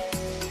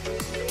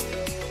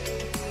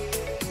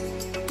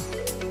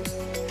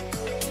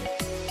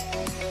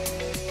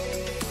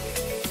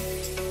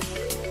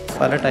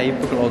പല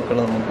ടൈപ്പ് ക്ലോക്കുകൾ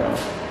നമുക്ക്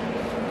കാണാം.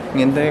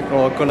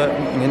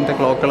 ഇങ്ങനത്തെ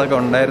ക്ലോക്കുകളൊക്കെ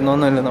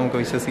ഉണ്ടായിരുന്നോന്നല്ല നമുക്ക്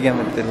വിശ്വസിക്കാൻ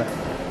പറ്റത്തില്ല.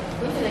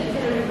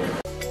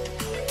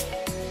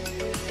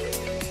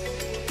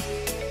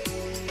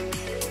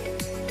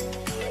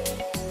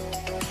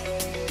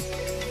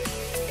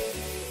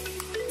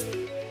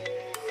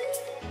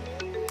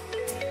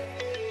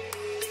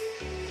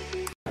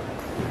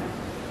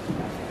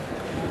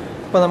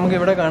 അപ്പോൾ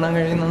നമുക്കിവിടെ കാണാൻ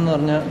കഴിയുന്നതെന്ന്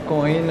പറഞ്ഞാൽ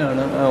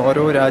കോയിനാണ്.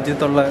 ഓരോ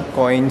രാജ്യത്തുള്ള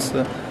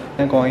കോയിൻസ്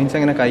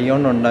അങ്ങനെ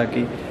കൈകൊണ്ട്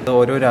ഉണ്ടാക്കി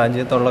ഓരോ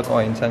രാജ്യത്തുള്ള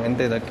കോയിൻസ്,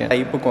 അങ്ങനത്തെ ഇതൊക്കെ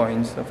ടൈപ്പ്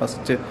കോയിൻസ്.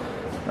 ഫസ്റ്റ്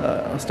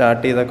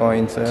സ്റ്റാർട്ട് ചെയ്ത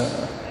കോയിൻസ്,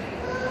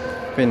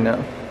 പിന്നെ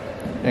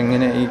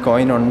എങ്ങനെ ഈ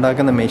കോയിൻ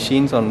ഉണ്ടാക്കുന്ന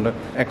മെഷീൻസ് ഉണ്ട്.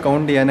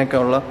 അക്കൗണ്ട് ചെയ്യാനൊക്കെ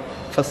ഉള്ള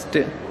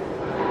ഫസ്റ്റ്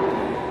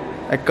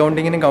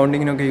അക്കൗണ്ടിങ്ങിനും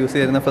കൗണ്ടിങ്ങിനും ഒക്കെ യൂസ്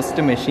ചെയ്യുന്ന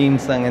ഫസ്റ്റ്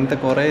മെഷീൻസ്, അങ്ങനത്തെ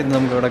കുറേ ഇത്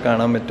നമുക്കിവിടെ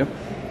കാണാൻ പറ്റും.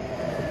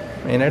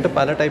 മെയിനായിട്ട്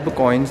പല ടൈപ്പ്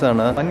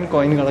കോയിൻസാണ്. വൻ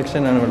കോയിൻ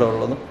കളക്ഷനാണ് ഇവിടെ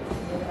ഉള്ളത്.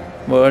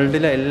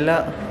 വേൾഡിലെ എല്ലാ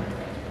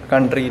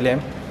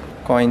കൺട്രിയിലെയും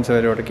കോയിൻസ്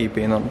വരെ ഇവിടെ കീപ്പ്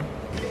ചെയ്യുന്നുണ്ട്.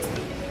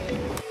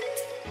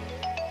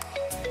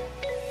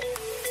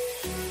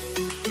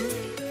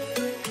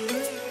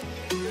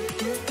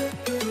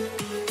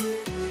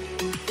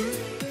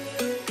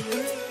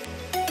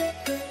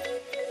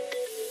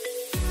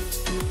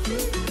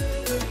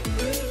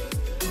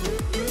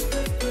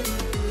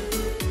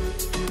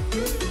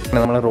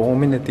 നമ്മൾ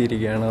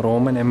റോമിലെത്തിയിരിക്കുകയാണ്.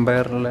 റോമൻ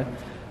എംപയറിലെ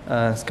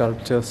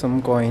സ്കൾപ്ചേഴ്സും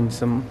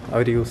കോയിൻസും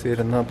അവർ യൂസ്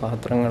ചെയ്തിരുന്ന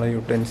പാത്രങ്ങൾ,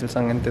 യൂട്ടെൻസിൽസ്,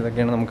 അങ്ങനത്തെ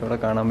ഇതൊക്കെയാണ് നമുക്കിവിടെ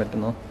കാണാൻ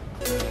പറ്റുന്നത്.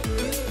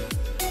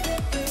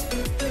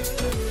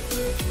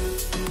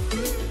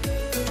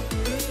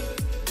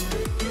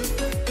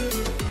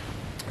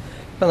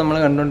 ഇപ്പം നമ്മൾ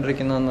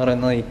കണ്ടുകൊണ്ടിരിക്കുന്നതെന്ന്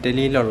പറയുന്നത്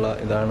ഇറ്റലിയിലുള്ള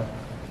ഇതാണ്.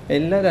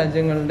 എല്ലാ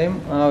രാജ്യങ്ങളുടെയും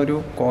ആ ഒരു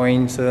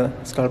കോയിൻസ്,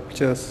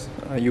 സ്കൾപ്ചേഴ്സ്,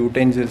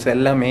 യൂട്ടെൻസിൽസ്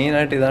എല്ലാം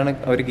മെയിനായിട്ട് ഇതാണ്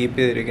അവർ കീപ്പ്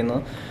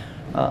ചെയ്തിരിക്കുന്നത്.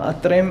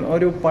 അത്രയും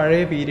ഒരു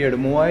പഴയ പീരിയഡ്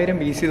 3000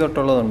 BC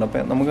തൊട്ടുള്ളതുണ്ട്.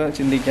 അപ്പം നമുക്ക്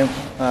ചിന്തിക്കാം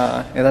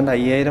ഏതാണ്ട്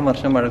 5000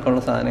 വർഷം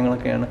പഴക്കമുള്ള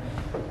സാധനങ്ങളൊക്കെയാണ്.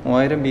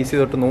 3000 BC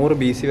തൊട്ട് 100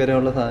 BC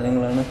വരെയുള്ള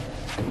സാധനങ്ങളാണ്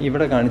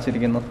ഇവിടെ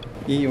കാണിച്ചിരിക്കുന്നത്.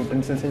 ഈ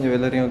യൂട്ടൻസിൽസും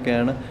ജ്വല്ലറിയും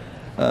ഒക്കെയാണ്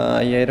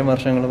 5000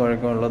 വർഷങ്ങൾ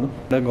പഴക്കമുള്ളതും.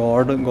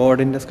 ഇവിടെ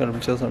ഗോഡിൻ്റെ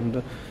സ്കൾപ്ചേഴ്സ് ഉണ്ട്,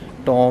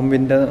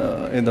 ടോംബിൻ്റെ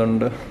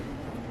ഇതുണ്ട്,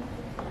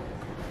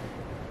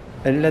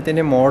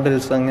 എല്ലാത്തിൻ്റെയും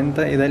മോഡൽസ്,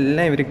 അങ്ങനത്തെ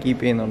ഇതെല്ലാം ഇവർ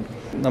കീപ്പ് ചെയ്യുന്നുണ്ട്.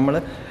 നമ്മൾ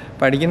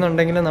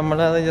പഠിക്കുന്നുണ്ടെങ്കിൽ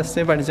നമ്മളത്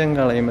ജസ്റ്റ് പഠിച്ചങ്ങ്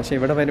കളയും. പക്ഷേ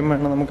ഇവിടെ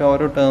വരുമ്പോഴാണ് നമുക്ക്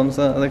ഓരോ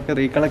ടേംസ് അതൊക്കെ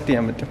റീകളക്ട്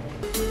ചെയ്യാൻ പറ്റും.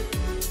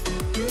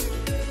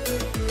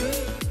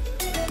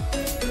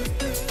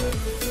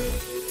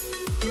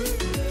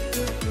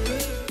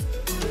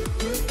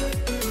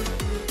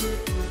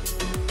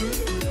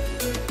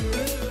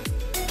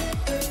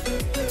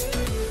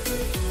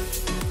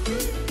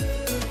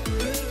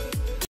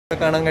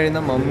 കാണാൻ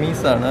കഴിയുന്ന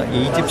മമ്മീസാണ്.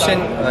 ഈജിപ്ഷ്യൻ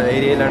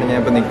ഏരിയയിലാണ് ഞാൻ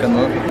ഇപ്പോൾ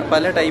നിൽക്കുന്നത്.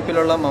 പല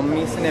ടൈപ്പിലുള്ള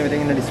മമ്മീസിനെ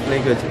ഇവരിങ്ങനെ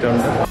ഡിസ്പ്ലേക്ക്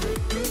വെച്ചിട്ടുണ്ട്.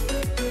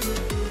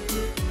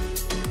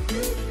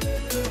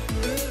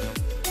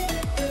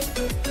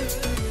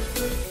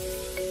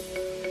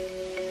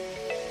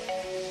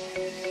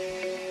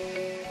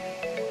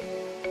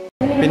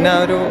 പിന്നെ ആ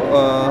ഒരു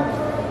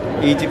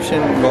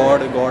ഈജിപ്ഷ്യൻ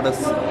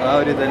ഗോഡസ്, ആ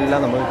ഒരു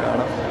ഇതെല്ലാം നമുക്ക്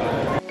കാണാം.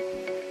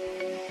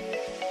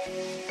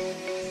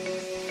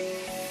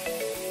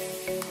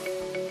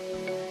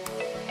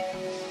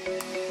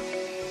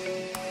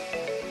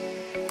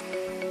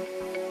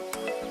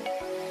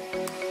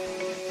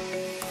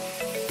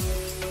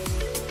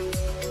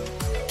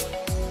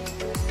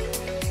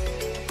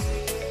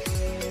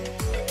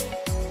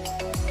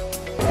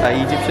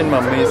 Egyptian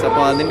mummies.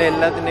 അപ്പോൾ അതിൻ്റെ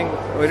എല്ലാത്തിൻ്റെയും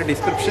ഒരു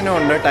ഡിസ്ക്രിപ്ഷനും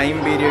ഉണ്ട്, ടൈം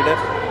പീരീഡ്,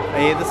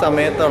 ഏത്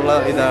സമയത്തുള്ള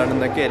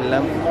ഇതാണെന്നൊക്കെ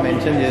എല്ലാം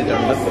മെൻഷൻ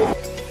ചെയ്തിട്ടുണ്ട്.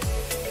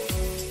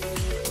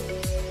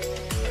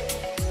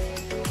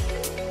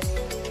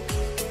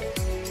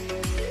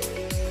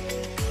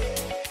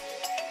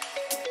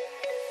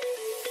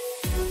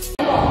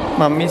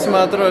 മമ്മീസ്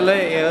മാത്രമല്ല,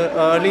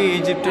 ഏർലി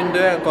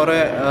ഈജിപ്തിൻ്റെ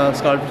കുറേ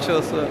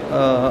സ്കൾപ്ചേഴ്സ്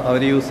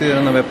അവർ യൂസ്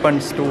ചെയ്തിരുന്ന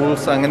വെപ്പൺസ്,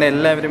 ടൂൾസ്, അങ്ങനെ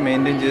എല്ലാവരും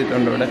മെയിൻറ്റെയിൻ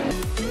ചെയ്തിട്ടുണ്ട് ഇവിടെ.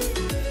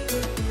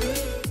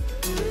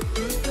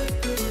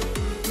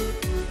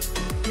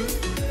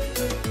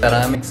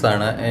 സെറാമിക്സ്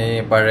ആണ്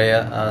ഈ പഴയ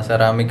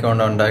സെറാമിക്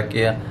കൊണ്ട്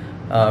ഉണ്ടാക്കിയ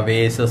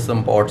വേസസും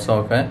പോട്ട്സും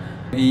ഒക്കെ.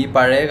 ഈ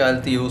പഴയ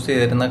കാലത്ത് യൂസ്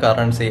ചെയ്തിരുന്ന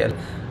കറൻസി,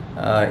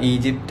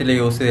 ഈജിപ്തിൽ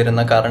യൂസ്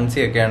ചെയ്തിരുന്ന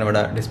കറൻസിയൊക്കെയാണ്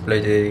ഇവിടെ ഡിസ്പ്ലേ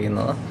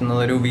ചെയ്തിരിക്കുന്നത്.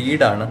 ഒരു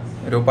വീടാണ്,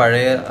 ഒരു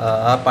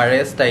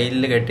പഴയ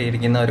സ്റ്റൈലിൽ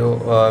കെട്ടിയിരിക്കുന്ന ഒരു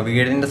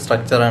വീടിൻ്റെ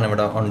സ്ട്രക്ചറാണ്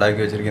ഇവിടെ ഉണ്ടാക്കി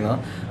വെച്ചിരിക്കുന്നത്.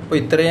 അപ്പോൾ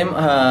ഇത്രയും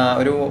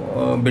ഒരു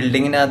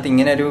ബിൽഡിങ്ങിനകത്ത്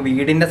ഇങ്ങനെ ഒരു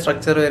വീടിൻ്റെ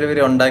സ്ട്രക്ചർ വരെ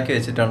ഇവർ ഉണ്ടാക്കി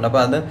വെച്ചിട്ടുണ്ട്.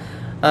 അപ്പോൾ അത്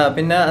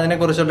പിന്നെ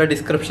അതിനെക്കുറിച്ചുള്ള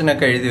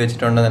ഡിസ്ക്രിപ്ഷനൊക്കെ എഴുതി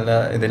വെച്ചിട്ടുണ്ട് നല്ല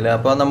ഇതിൽ.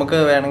 അപ്പോൾ നമുക്ക്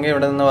വേണമെങ്കിൽ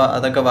ഇവിടെ നിന്ന്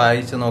അതൊക്കെ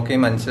വായിച്ച് നോക്കി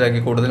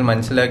കൂടുതൽ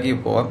മനസ്സിലാക്കി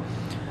പോവാം.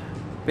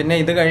 പിന്നെ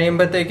ഇത്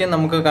കഴിയുമ്പോഴത്തേക്കും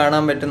നമുക്ക്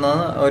കാണാൻ പറ്റുന്ന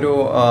ഒരു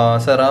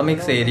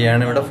സെറാമിക്സ് ഏരിയ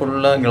ആണ്. ഇവിടെ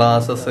ഫുള്ള്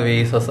ഗ്ലാസസ്,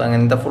 വേസസ്,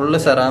 അങ്ങനത്തെ ഫുള്ള്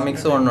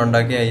സെറാമിക്സ്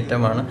കൊണ്ടുണ്ടാക്കിയ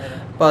ഐറ്റമാണ്.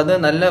 അപ്പോൾ അത്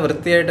നല്ല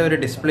വൃത്തിയായിട്ട് അവർ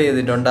ഡിസ്പ്ലേ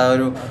ചെയ്തിട്ടുണ്ട്. ആ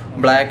ഒരു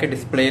ബ്ലാക്ക്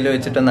ഡിസ്പ്ലേയിൽ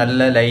വെച്ചിട്ട്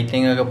നല്ല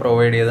ലൈറ്റിംഗ് ഒക്കെ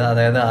പ്രൊവൈഡ് ചെയ്ത്,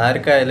 അതായത്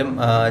ആർക്കായാലും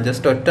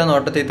ജസ്റ്റ് ഒറ്റ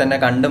നോട്ടത്തിൽ തന്നെ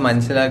കണ്ട്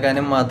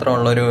മനസ്സിലാക്കാനും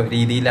മാത്രമുള്ളൊരു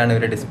രീതിയിലാണ്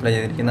ഇവർ ഡിസ്പ്ലേ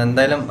ചെയ്തിരിക്കുന്നത്.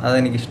 എന്തായാലും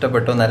അതെനിക്ക്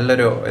ഇഷ്ടപ്പെട്ടു,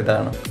 നല്ലൊരു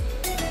ഇതാണ്.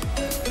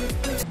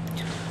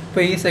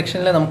 അപ്പോൾ ഈ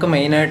സെക്ഷനിൽ നമുക്ക്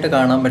മെയിനായിട്ട്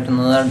കാണാൻ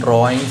പറ്റുന്നത്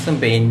ഡ്രോയിങ്സും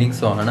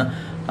പെയിൻറ്റിങ്സും ആണ്.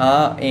 ആ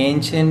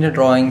ഏൻഷ്യൻ്റ്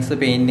ഡ്രോയിങ്സ്,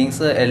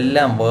 പെയിൻറ്റിങ്സ്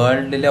എല്ലാം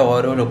വേൾഡിലെ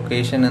ഓരോ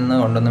ലൊക്കേഷനിൽ നിന്ന്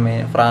കൊണ്ടുവന്ന്,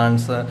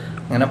 ഫ്രാൻസ്,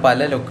 അങ്ങനെ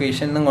പല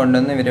ലൊക്കേഷനിൽ നിന്നും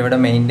കൊണ്ടുവന്ന് ഇവരിവിടെ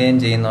മെയിൻറ്റെയിൻ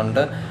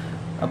ചെയ്യുന്നുണ്ട്.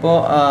 അപ്പോൾ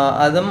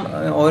അതും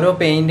ഓരോ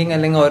പെയിൻറ്റിങ്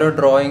അല്ലെങ്കിൽ ഓരോ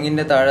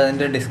ഡ്രോയിങ്ങിൻ്റെ താഴെ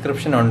അതിൻ്റെ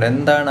ഡിസ്ക്രിപ്ഷൻ ഉണ്ട്.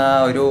 എന്താണ് ആ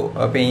ഒരു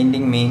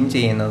പെയിൻറ്റിങ് മീൻ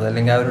ചെയ്യുന്നത്,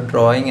 അല്ലെങ്കിൽ ആ ഒരു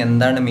ഡ്രോയിങ്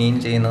എന്താണ് മീൻ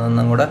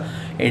ചെയ്യുന്നതെന്നും കൂടെ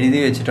എഴുതി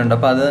വെച്ചിട്ടുണ്ട്.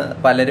 അപ്പോൾ അത്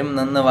പലരും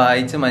നിന്ന്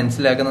വായിച്ച്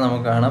മനസ്സിലാക്കുന്നത്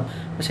നമുക്ക് കാണാം.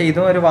 പക്ഷേ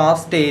ഇതും ഒരു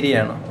വാസ്റ്റ് ഏരിയ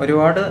ആണ്,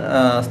 ഒരുപാട്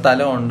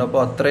സ്ഥലമുണ്ട്.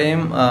 അപ്പോൾ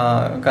അത്രയും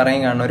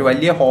കറങ്ങി കാണണം. ഒരു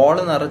വലിയ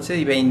ഹാള് നിറച്ച്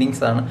ഈ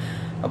പെയിൻറ്റിങ്സ് ആണ്.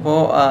 അപ്പോൾ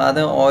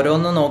അത്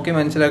ഓരോന്നും നോക്കി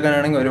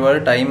മനസ്സിലാക്കാനാണെങ്കിൽ ഒരുപാട്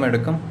ടൈം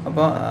എടുക്കും.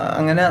 അപ്പോൾ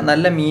അങ്ങനെ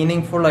നല്ല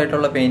മീനിങ് ഫുൾ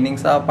ആയിട്ടുള്ള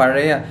പെയിൻറ്റിങ്സ്, ആ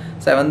പഴയ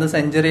 7th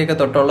century ഒക്കെ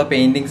തൊട്ടുള്ള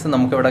പെയിൻറ്റിങ്സ്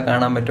നമുക്കിവിടെ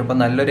കാണാൻ പറ്റും. അപ്പോൾ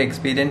നല്ലൊരു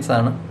എക്സ്പീരിയൻസ്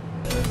ആണ്.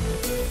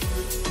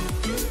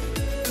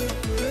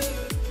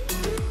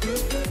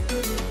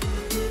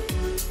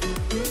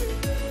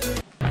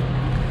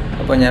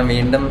 അപ്പോൾ ഞാൻ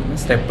വീണ്ടും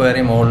സ്റ്റെപ്പ്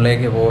കയറി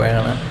മുകളിലേക്ക്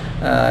പോവുകയാണ്.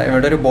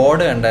 ഇവിടെ ഒരു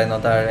ബോർഡ് കണ്ടായിരുന്നു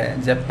താഴെ,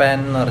 ജപ്പാൻ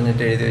എന്ന്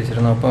പറഞ്ഞിട്ട് എഴുതി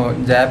വെച്ചിരുന്നു. അപ്പോൾ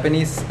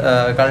ജാപ്പനീസ്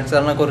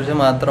കൾച്ചറിനെ കുറിച്ച്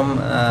മാത്രം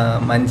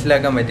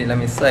മനസ്സിലാക്കാൻ പറ്റിയില്ല,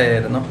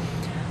 മിസ്സായിരുന്നു.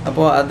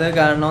 അപ്പോൾ അത്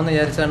കാണണമെന്ന്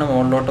വിചാരിച്ചാണ്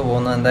മുകളിലോട്ട്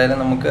പോകുന്നത്.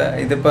 എന്തായാലും നമുക്ക്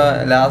ഇതിപ്പോൾ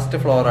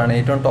ലാസ്റ്റ് ഫ്ലോറാണ്,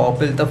 ഏറ്റവും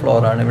ടോപ്പിലത്തെ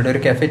ഫ്ലോറാണ്. ഇവിടെ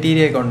ഒരു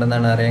കഫറ്റീരിയ ഒക്കെ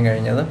ഉണ്ടെന്നാണ് അറിയാൻ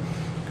കഴിഞ്ഞത്.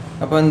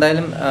 അപ്പോൾ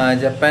എന്തായാലും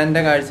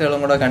ജപ്പാൻ്റെ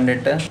കാഴ്ചകളും കൂടെ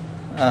കണ്ടിട്ട്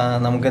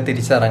നമുക്ക്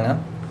തിരിച്ചിറങ്ങാം.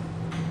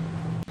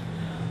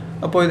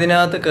 അപ്പോൾ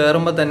ഇതിനകത്ത്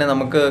കയറുമ്പോൾ തന്നെ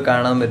നമുക്ക്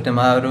കാണാൻ പറ്റും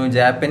ആ ഒരു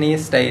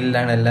ജാപ്പനീസ്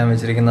സ്റ്റൈലിലാണ് എല്ലാം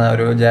വെച്ചിരിക്കുന്നത്.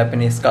 ഒരു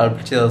ജാപ്പനീസ്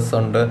സ്കൾപ്ചേഴ്സ്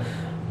ഉണ്ട്,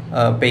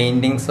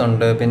 പെയിൻറ്റിങ്സ്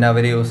ഉണ്ട്, പിന്നെ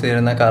അവർ യൂസ്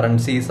ചെയ്യുന്ന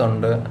കറൻസീസ്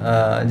ഉണ്ട്,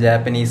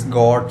 ജാപ്പനീസ്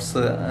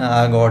ഗോഡ്സ്, ആ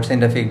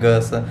ഗോഡ്സിൻ്റെ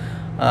ഫിഗേഴ്സ്,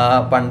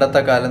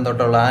 പണ്ടത്തെ കാലം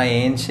തൊട്ടുള്ള ആ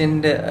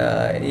ഏൻഷ്യൻ്റ്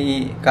ഈ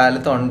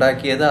കാലത്ത്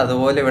ഉണ്ടാക്കിയത്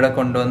അതുപോലെ ഇവിടെ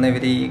കൊണ്ടുവന്ന്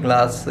ഇവർ ഈ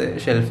ഗ്ലാസ്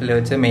ഷെൽഫിൽ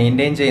വെച്ച്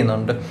മെയിൻറ്റെയിൻ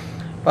ചെയ്യുന്നുണ്ട്.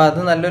 അപ്പോൾ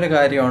അത് നല്ലൊരു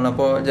കാര്യമാണ്.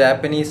 അപ്പോൾ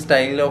ജാപ്പനീസ്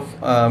സ്റ്റൈൽ ഓഫ്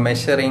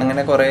മെഷറിങ്,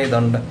 അങ്ങനെ കുറേ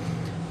ഇതുണ്ട്.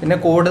 പിന്നെ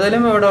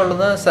കൂടുതലും ഇവിടെ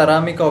ഉള്ളത്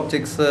സെറാമിക്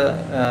ഓബ്ജക്ട്സ്,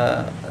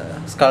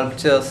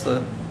 സ്കൾപ്ചേഴ്സ്,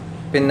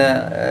 പിന്നെ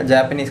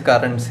ജാപ്പനീസ്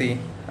കറൻസി,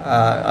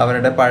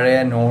 അവരുടെ പഴയ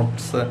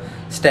നോട്ട്സ്,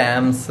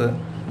 സ്റ്റാമ്പ്സ്,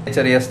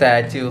 ചെറിയ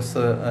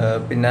സ്റ്റാച്യൂസ്,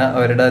 പിന്നെ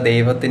അവരുടെ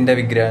ദൈവത്തിൻ്റെ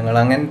വിഗ്രഹങ്ങൾ,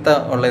 അങ്ങനത്തെ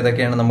ഉള്ള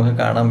ഇതൊക്കെയാണ് നമുക്ക്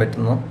കാണാൻ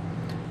പറ്റുന്നത്.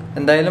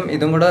 എന്തായാലും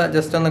ഇതും കൂടെ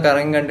ജസ്റ്റ് ഒന്ന്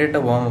കറങ്ങി കണ്ടിട്ട്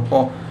പോകാം.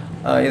 അപ്പോൾ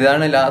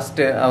ഇതാണ്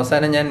ലാസ്റ്റ്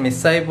അവസാനം ഞാൻ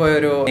മിസ്സായി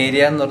പോയൊരു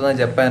ഏരിയ എന്ന് പറഞ്ഞാൽ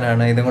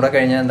ജപ്പാനാണ്. ഇതും കൂടെ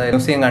കഴിഞ്ഞാൽ എന്തായാലും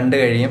മ്യൂസിയം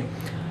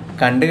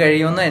കണ്ടു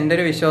കഴിയുമെന്ന് എൻ്റെ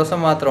ഒരു വിശ്വാസം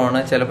മാത്രമാണ്.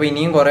 ചിലപ്പോൾ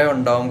ഇനിയും കുറേ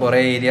ഉണ്ടാവും, കുറേ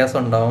ഏരിയാസ്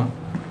ഉണ്ടാവും.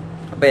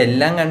 അപ്പോൾ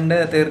എല്ലാം കണ്ട്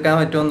തീർക്കാൻ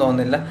പറ്റുമെന്ന്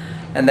തോന്നുന്നില്ല.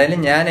 എന്തായാലും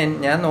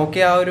ഞാൻ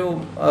നോക്കിയ ആ ഒരു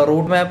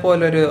റൂട്ട് മാപ്പ്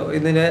പോലൊരു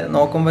ഇതിൽ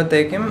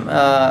നോക്കുമ്പോഴത്തേക്കും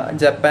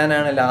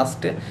ജപ്പാനാണ്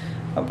ലാസ്റ്റ്.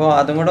 അപ്പോൾ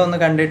അതും കൂടെ ഒന്ന്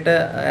കണ്ടിട്ട്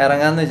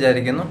ഇറങ്ങാമെന്ന്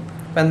വിചാരിക്കുന്നു.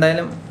 അപ്പോൾ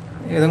എന്തായാലും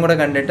ഇതും കൂടെ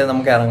കണ്ടിട്ട്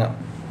നമുക്ക് ഇറങ്ങാം.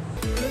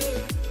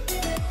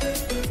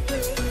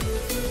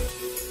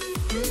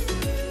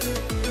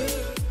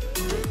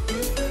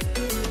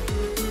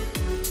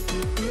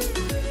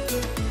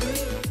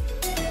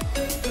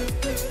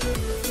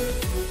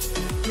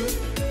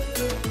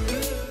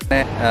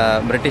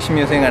 British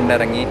museum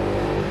കണ്ടിറങ്ങി.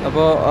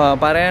 അപ്പോൾ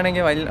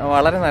പറയുകയാണെങ്കിൽ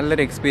വളരെ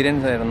നല്ലൊരു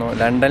എക്സ്പീരിയൻസ് ആയിരുന്നു.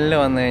 ലണ്ടനിൽ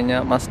വന്നു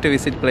കഴിഞ്ഞാൽ മസ്റ്റ്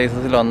വിസിറ്റ്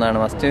പ്ലേസസിലൊന്നാണ്,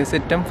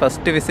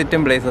 ഫസ്റ്റ്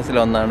വിസിറ്റും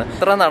പ്ലേസസിലൊന്നാണ്.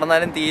 എത്ര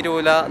നടന്നാലും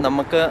തീരൂല.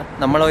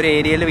 നമ്മളൊരു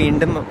ഏരിയയിൽ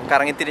വീണ്ടും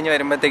കറങ്ങിത്തിരിഞ്ഞ്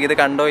വരുമ്പോഴത്തേക്ക് ഇത്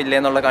കണ്ടോ ഇല്ലേ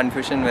എന്നുള്ള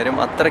കൺഫ്യൂഷൻ വരും.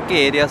 അത്രയ്ക്ക്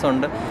ഏരിയാസ്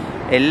ഉണ്ട്.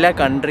 എല്ലാ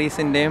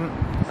കൺട്രീസിൻ്റെയും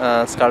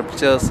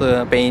സ്കൾപ്ചേഴ്സ്,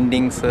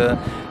 പെയിൻറ്റിങ്സ്,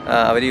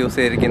 അവർ യൂസ്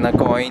ചെയ്തിരിക്കുന്ന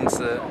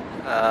കോയിൻസ്,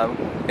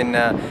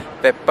 പിന്നെ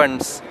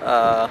വെപ്പൺസ്,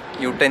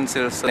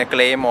 യൂട്ടെൻസിൽസ്,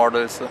 ക്ലേ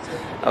മോഡൽസ്,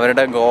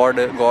 അവരുടെ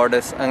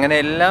ഗോഡസ്, അങ്ങനെ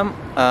എല്ലാം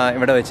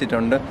ഇവിടെ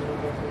വെച്ചിട്ടുണ്ട്.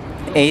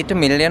 8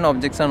 മില്യൺ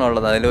ഒബ്ജക്ട്സ് ആണ്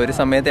ഉള്ളത്. അതിൽ ഒരു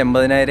സമയത്ത്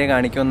 80,000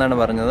 കാണിക്കുമെന്നാണ്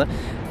പറഞ്ഞത്.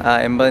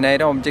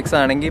 80,000 ഒബ്ജക്ട്സ്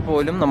ആണെങ്കിൽ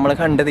പോലും നമ്മൾ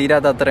കണ്ടു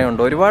തീരാത്ത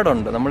അത്രയുണ്ട്.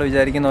 ഒരുപാടുണ്ട്, നമ്മൾ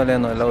വിചാരിക്കുന്ന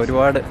പോലെയൊന്നുമല്ല,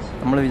 ഒരുപാട്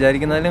നമ്മൾ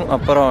വിചാരിക്കുന്നതിലും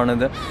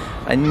അപ്പുറമാണിത്.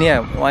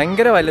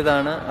 ഭയങ്കര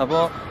വലുതാണ്.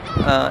 അപ്പോൾ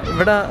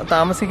ഇവിടെ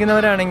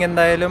താമസിക്കുന്നവരാണെങ്കിൽ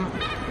എന്തായാലും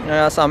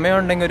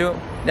സമയമുണ്ടെങ്കിൽ ഒരു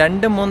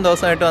 2-3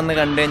 ദിവസമായിട്ട് വന്ന്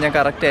കണ്ടു കഴിഞ്ഞാൽ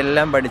കറക്റ്റ്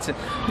എല്ലാം പഠിച്ച്.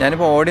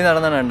 ഞാനിപ്പോൾ ഓടി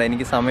നടന്നാണ് കണ്ടത്,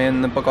 എനിക്ക് സമയം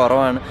ഇന്നിപ്പോൾ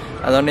കുറവാണ്,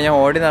 അതുകൊണ്ട് ഞാൻ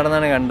ഓടി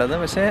നടന്നാണ് കണ്ടത്.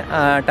 പക്ഷേ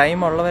ടൈം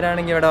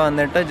ഉള്ളവരാണെങ്കിൽ ഇവിടെ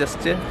വന്നിട്ട്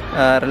ജസ്റ്റ്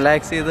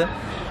റിലാക്സ് ചെയ്ത്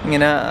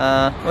ഇങ്ങനെ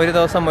ഒരു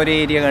ദിവസം ഒരു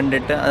ഏരിയ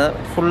കണ്ടിട്ട് അത്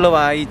ഫുള്ള്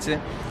വായിച്ച്,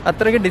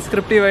 അത്രയ്ക്ക്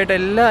ഡിസ്ക്രിപ്റ്റീവായിട്ട്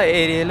എല്ലാ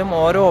ഏരിയയിലും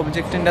ഓരോ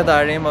ഒബ്ജക്റ്റിൻ്റെ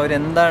താഴെയും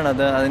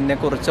അവരെന്താണത്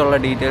അതിനെക്കുറിച്ചുള്ള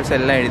ഡീറ്റെയിൽസ്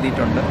എല്ലാം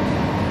എഴുതിയിട്ടുണ്ട്.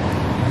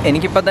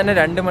 എനിക്കിപ്പോൾ തന്നെ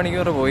 2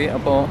 മണിക്കൂർ പോയി.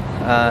 അപ്പോൾ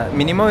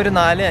മിനിമം ഒരു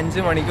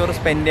 4-5 മണിക്കൂർ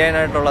സ്പെൻഡ്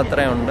ചെയ്യാനായിട്ടുള്ള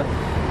അത്രയുണ്ട്.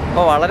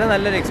 അപ്പോൾ വളരെ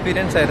നല്ലൊരു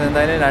എക്സ്പീരിയൻസ് ആയിരുന്നു.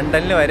 എന്തായാലും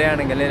ലണ്ടനിൽ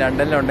വരികയാണെങ്കിൽ,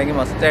 ലണ്ടനിലുണ്ടെങ്കിൽ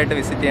മസ്റ്റായിട്ട്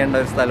വിസിറ്റ് ചെയ്യേണ്ട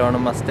ഒരു സ്ഥലമാണ്,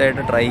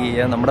 മസ്റ്റായിട്ട് ട്രൈ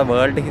ചെയ്യുക. നമ്മുടെ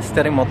വേൾഡ്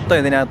ഹിസ്റ്ററി മൊത്തം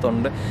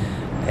ഇതിനകത്തുണ്ട്,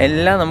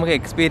 എല്ലാം നമുക്ക്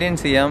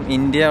എക്സ്പീരിയൻസ് ചെയ്യാം.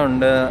 ഇന്ത്യ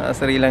ഉണ്ട്,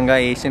 Sri Lanka,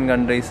 Asian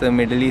countries,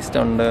 middle east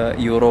ഉണ്ട്,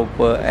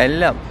 യൂറോപ്പ്,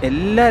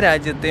 എല്ലാ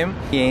രാജ്യത്തെയും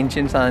ഈ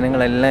ഏൻഷ്യൻ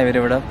സാധനങ്ങളെല്ലാം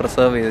ഇവരിവിടെ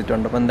പ്രിസർവ്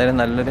ചെയ്തിട്ടുണ്ട്. അപ്പോൾ എന്തായാലും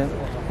നല്ലൊരു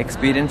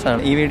എക്സ്പീരിയൻസ്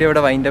ആണ്. ഈ വീഡിയോ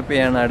ഇവിടെ വൈൻഡപ്പ്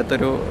ചെയ്യാണ്.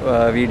 അടുത്തൊരു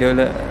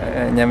വീഡിയോയിൽ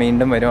ഞാൻ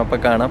വീണ്ടും വരും, അപ്പോൾ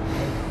കാണാം.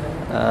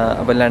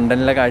 അപ്പോൾ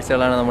ലണ്ടനിലെ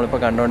കാഴ്ചകളാണ് നമ്മളിപ്പോൾ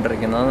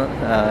കണ്ടുകൊണ്ടിരിക്കുന്നത്.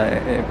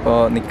 ഇപ്പോൾ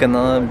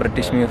നിൽക്കുന്നത്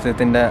ബ്രിട്ടീഷ്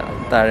മ്യൂസിയത്തിൻ്റെ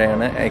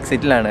താഴെയാണ്,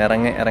 എക്സിറ്റിലാണ്,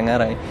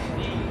 ഇറങ്ങാറായി.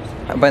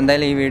 അപ്പോൾ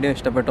എന്തായാലും ഈ വീഡിയോ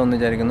ഇഷ്ടപ്പെട്ടു എന്ന്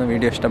വിചാരിക്കുന്നു.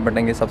 വീഡിയോ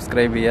ഇഷ്ടപ്പെട്ടെങ്കിൽ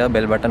സബ്സ്ക്രൈബ് ചെയ്യുക,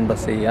 ബെൽ ബട്ടൺ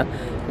പ്രസ് ചെയ്യുക,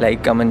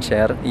 ലൈക്ക്, കമൻറ്റ്,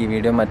 ഷെയർ. ഈ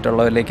വീഡിയോ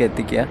മറ്റുള്ളവരിലേക്ക്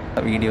എത്തിക്കുക,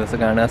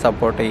 വീഡിയോസ് കാണുക,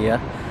 സപ്പോർട്ട് ചെയ്യുക,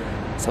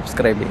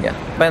 സബ്സ്ക്രൈബ് ചെയ്യുക.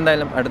 അപ്പോൾ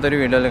എന്തായാലും അടുത്തൊരു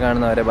വീഡിയോയിൽ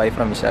കാണുന്നവരെ ബൈ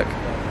ഫ്രം വിശാഖ്.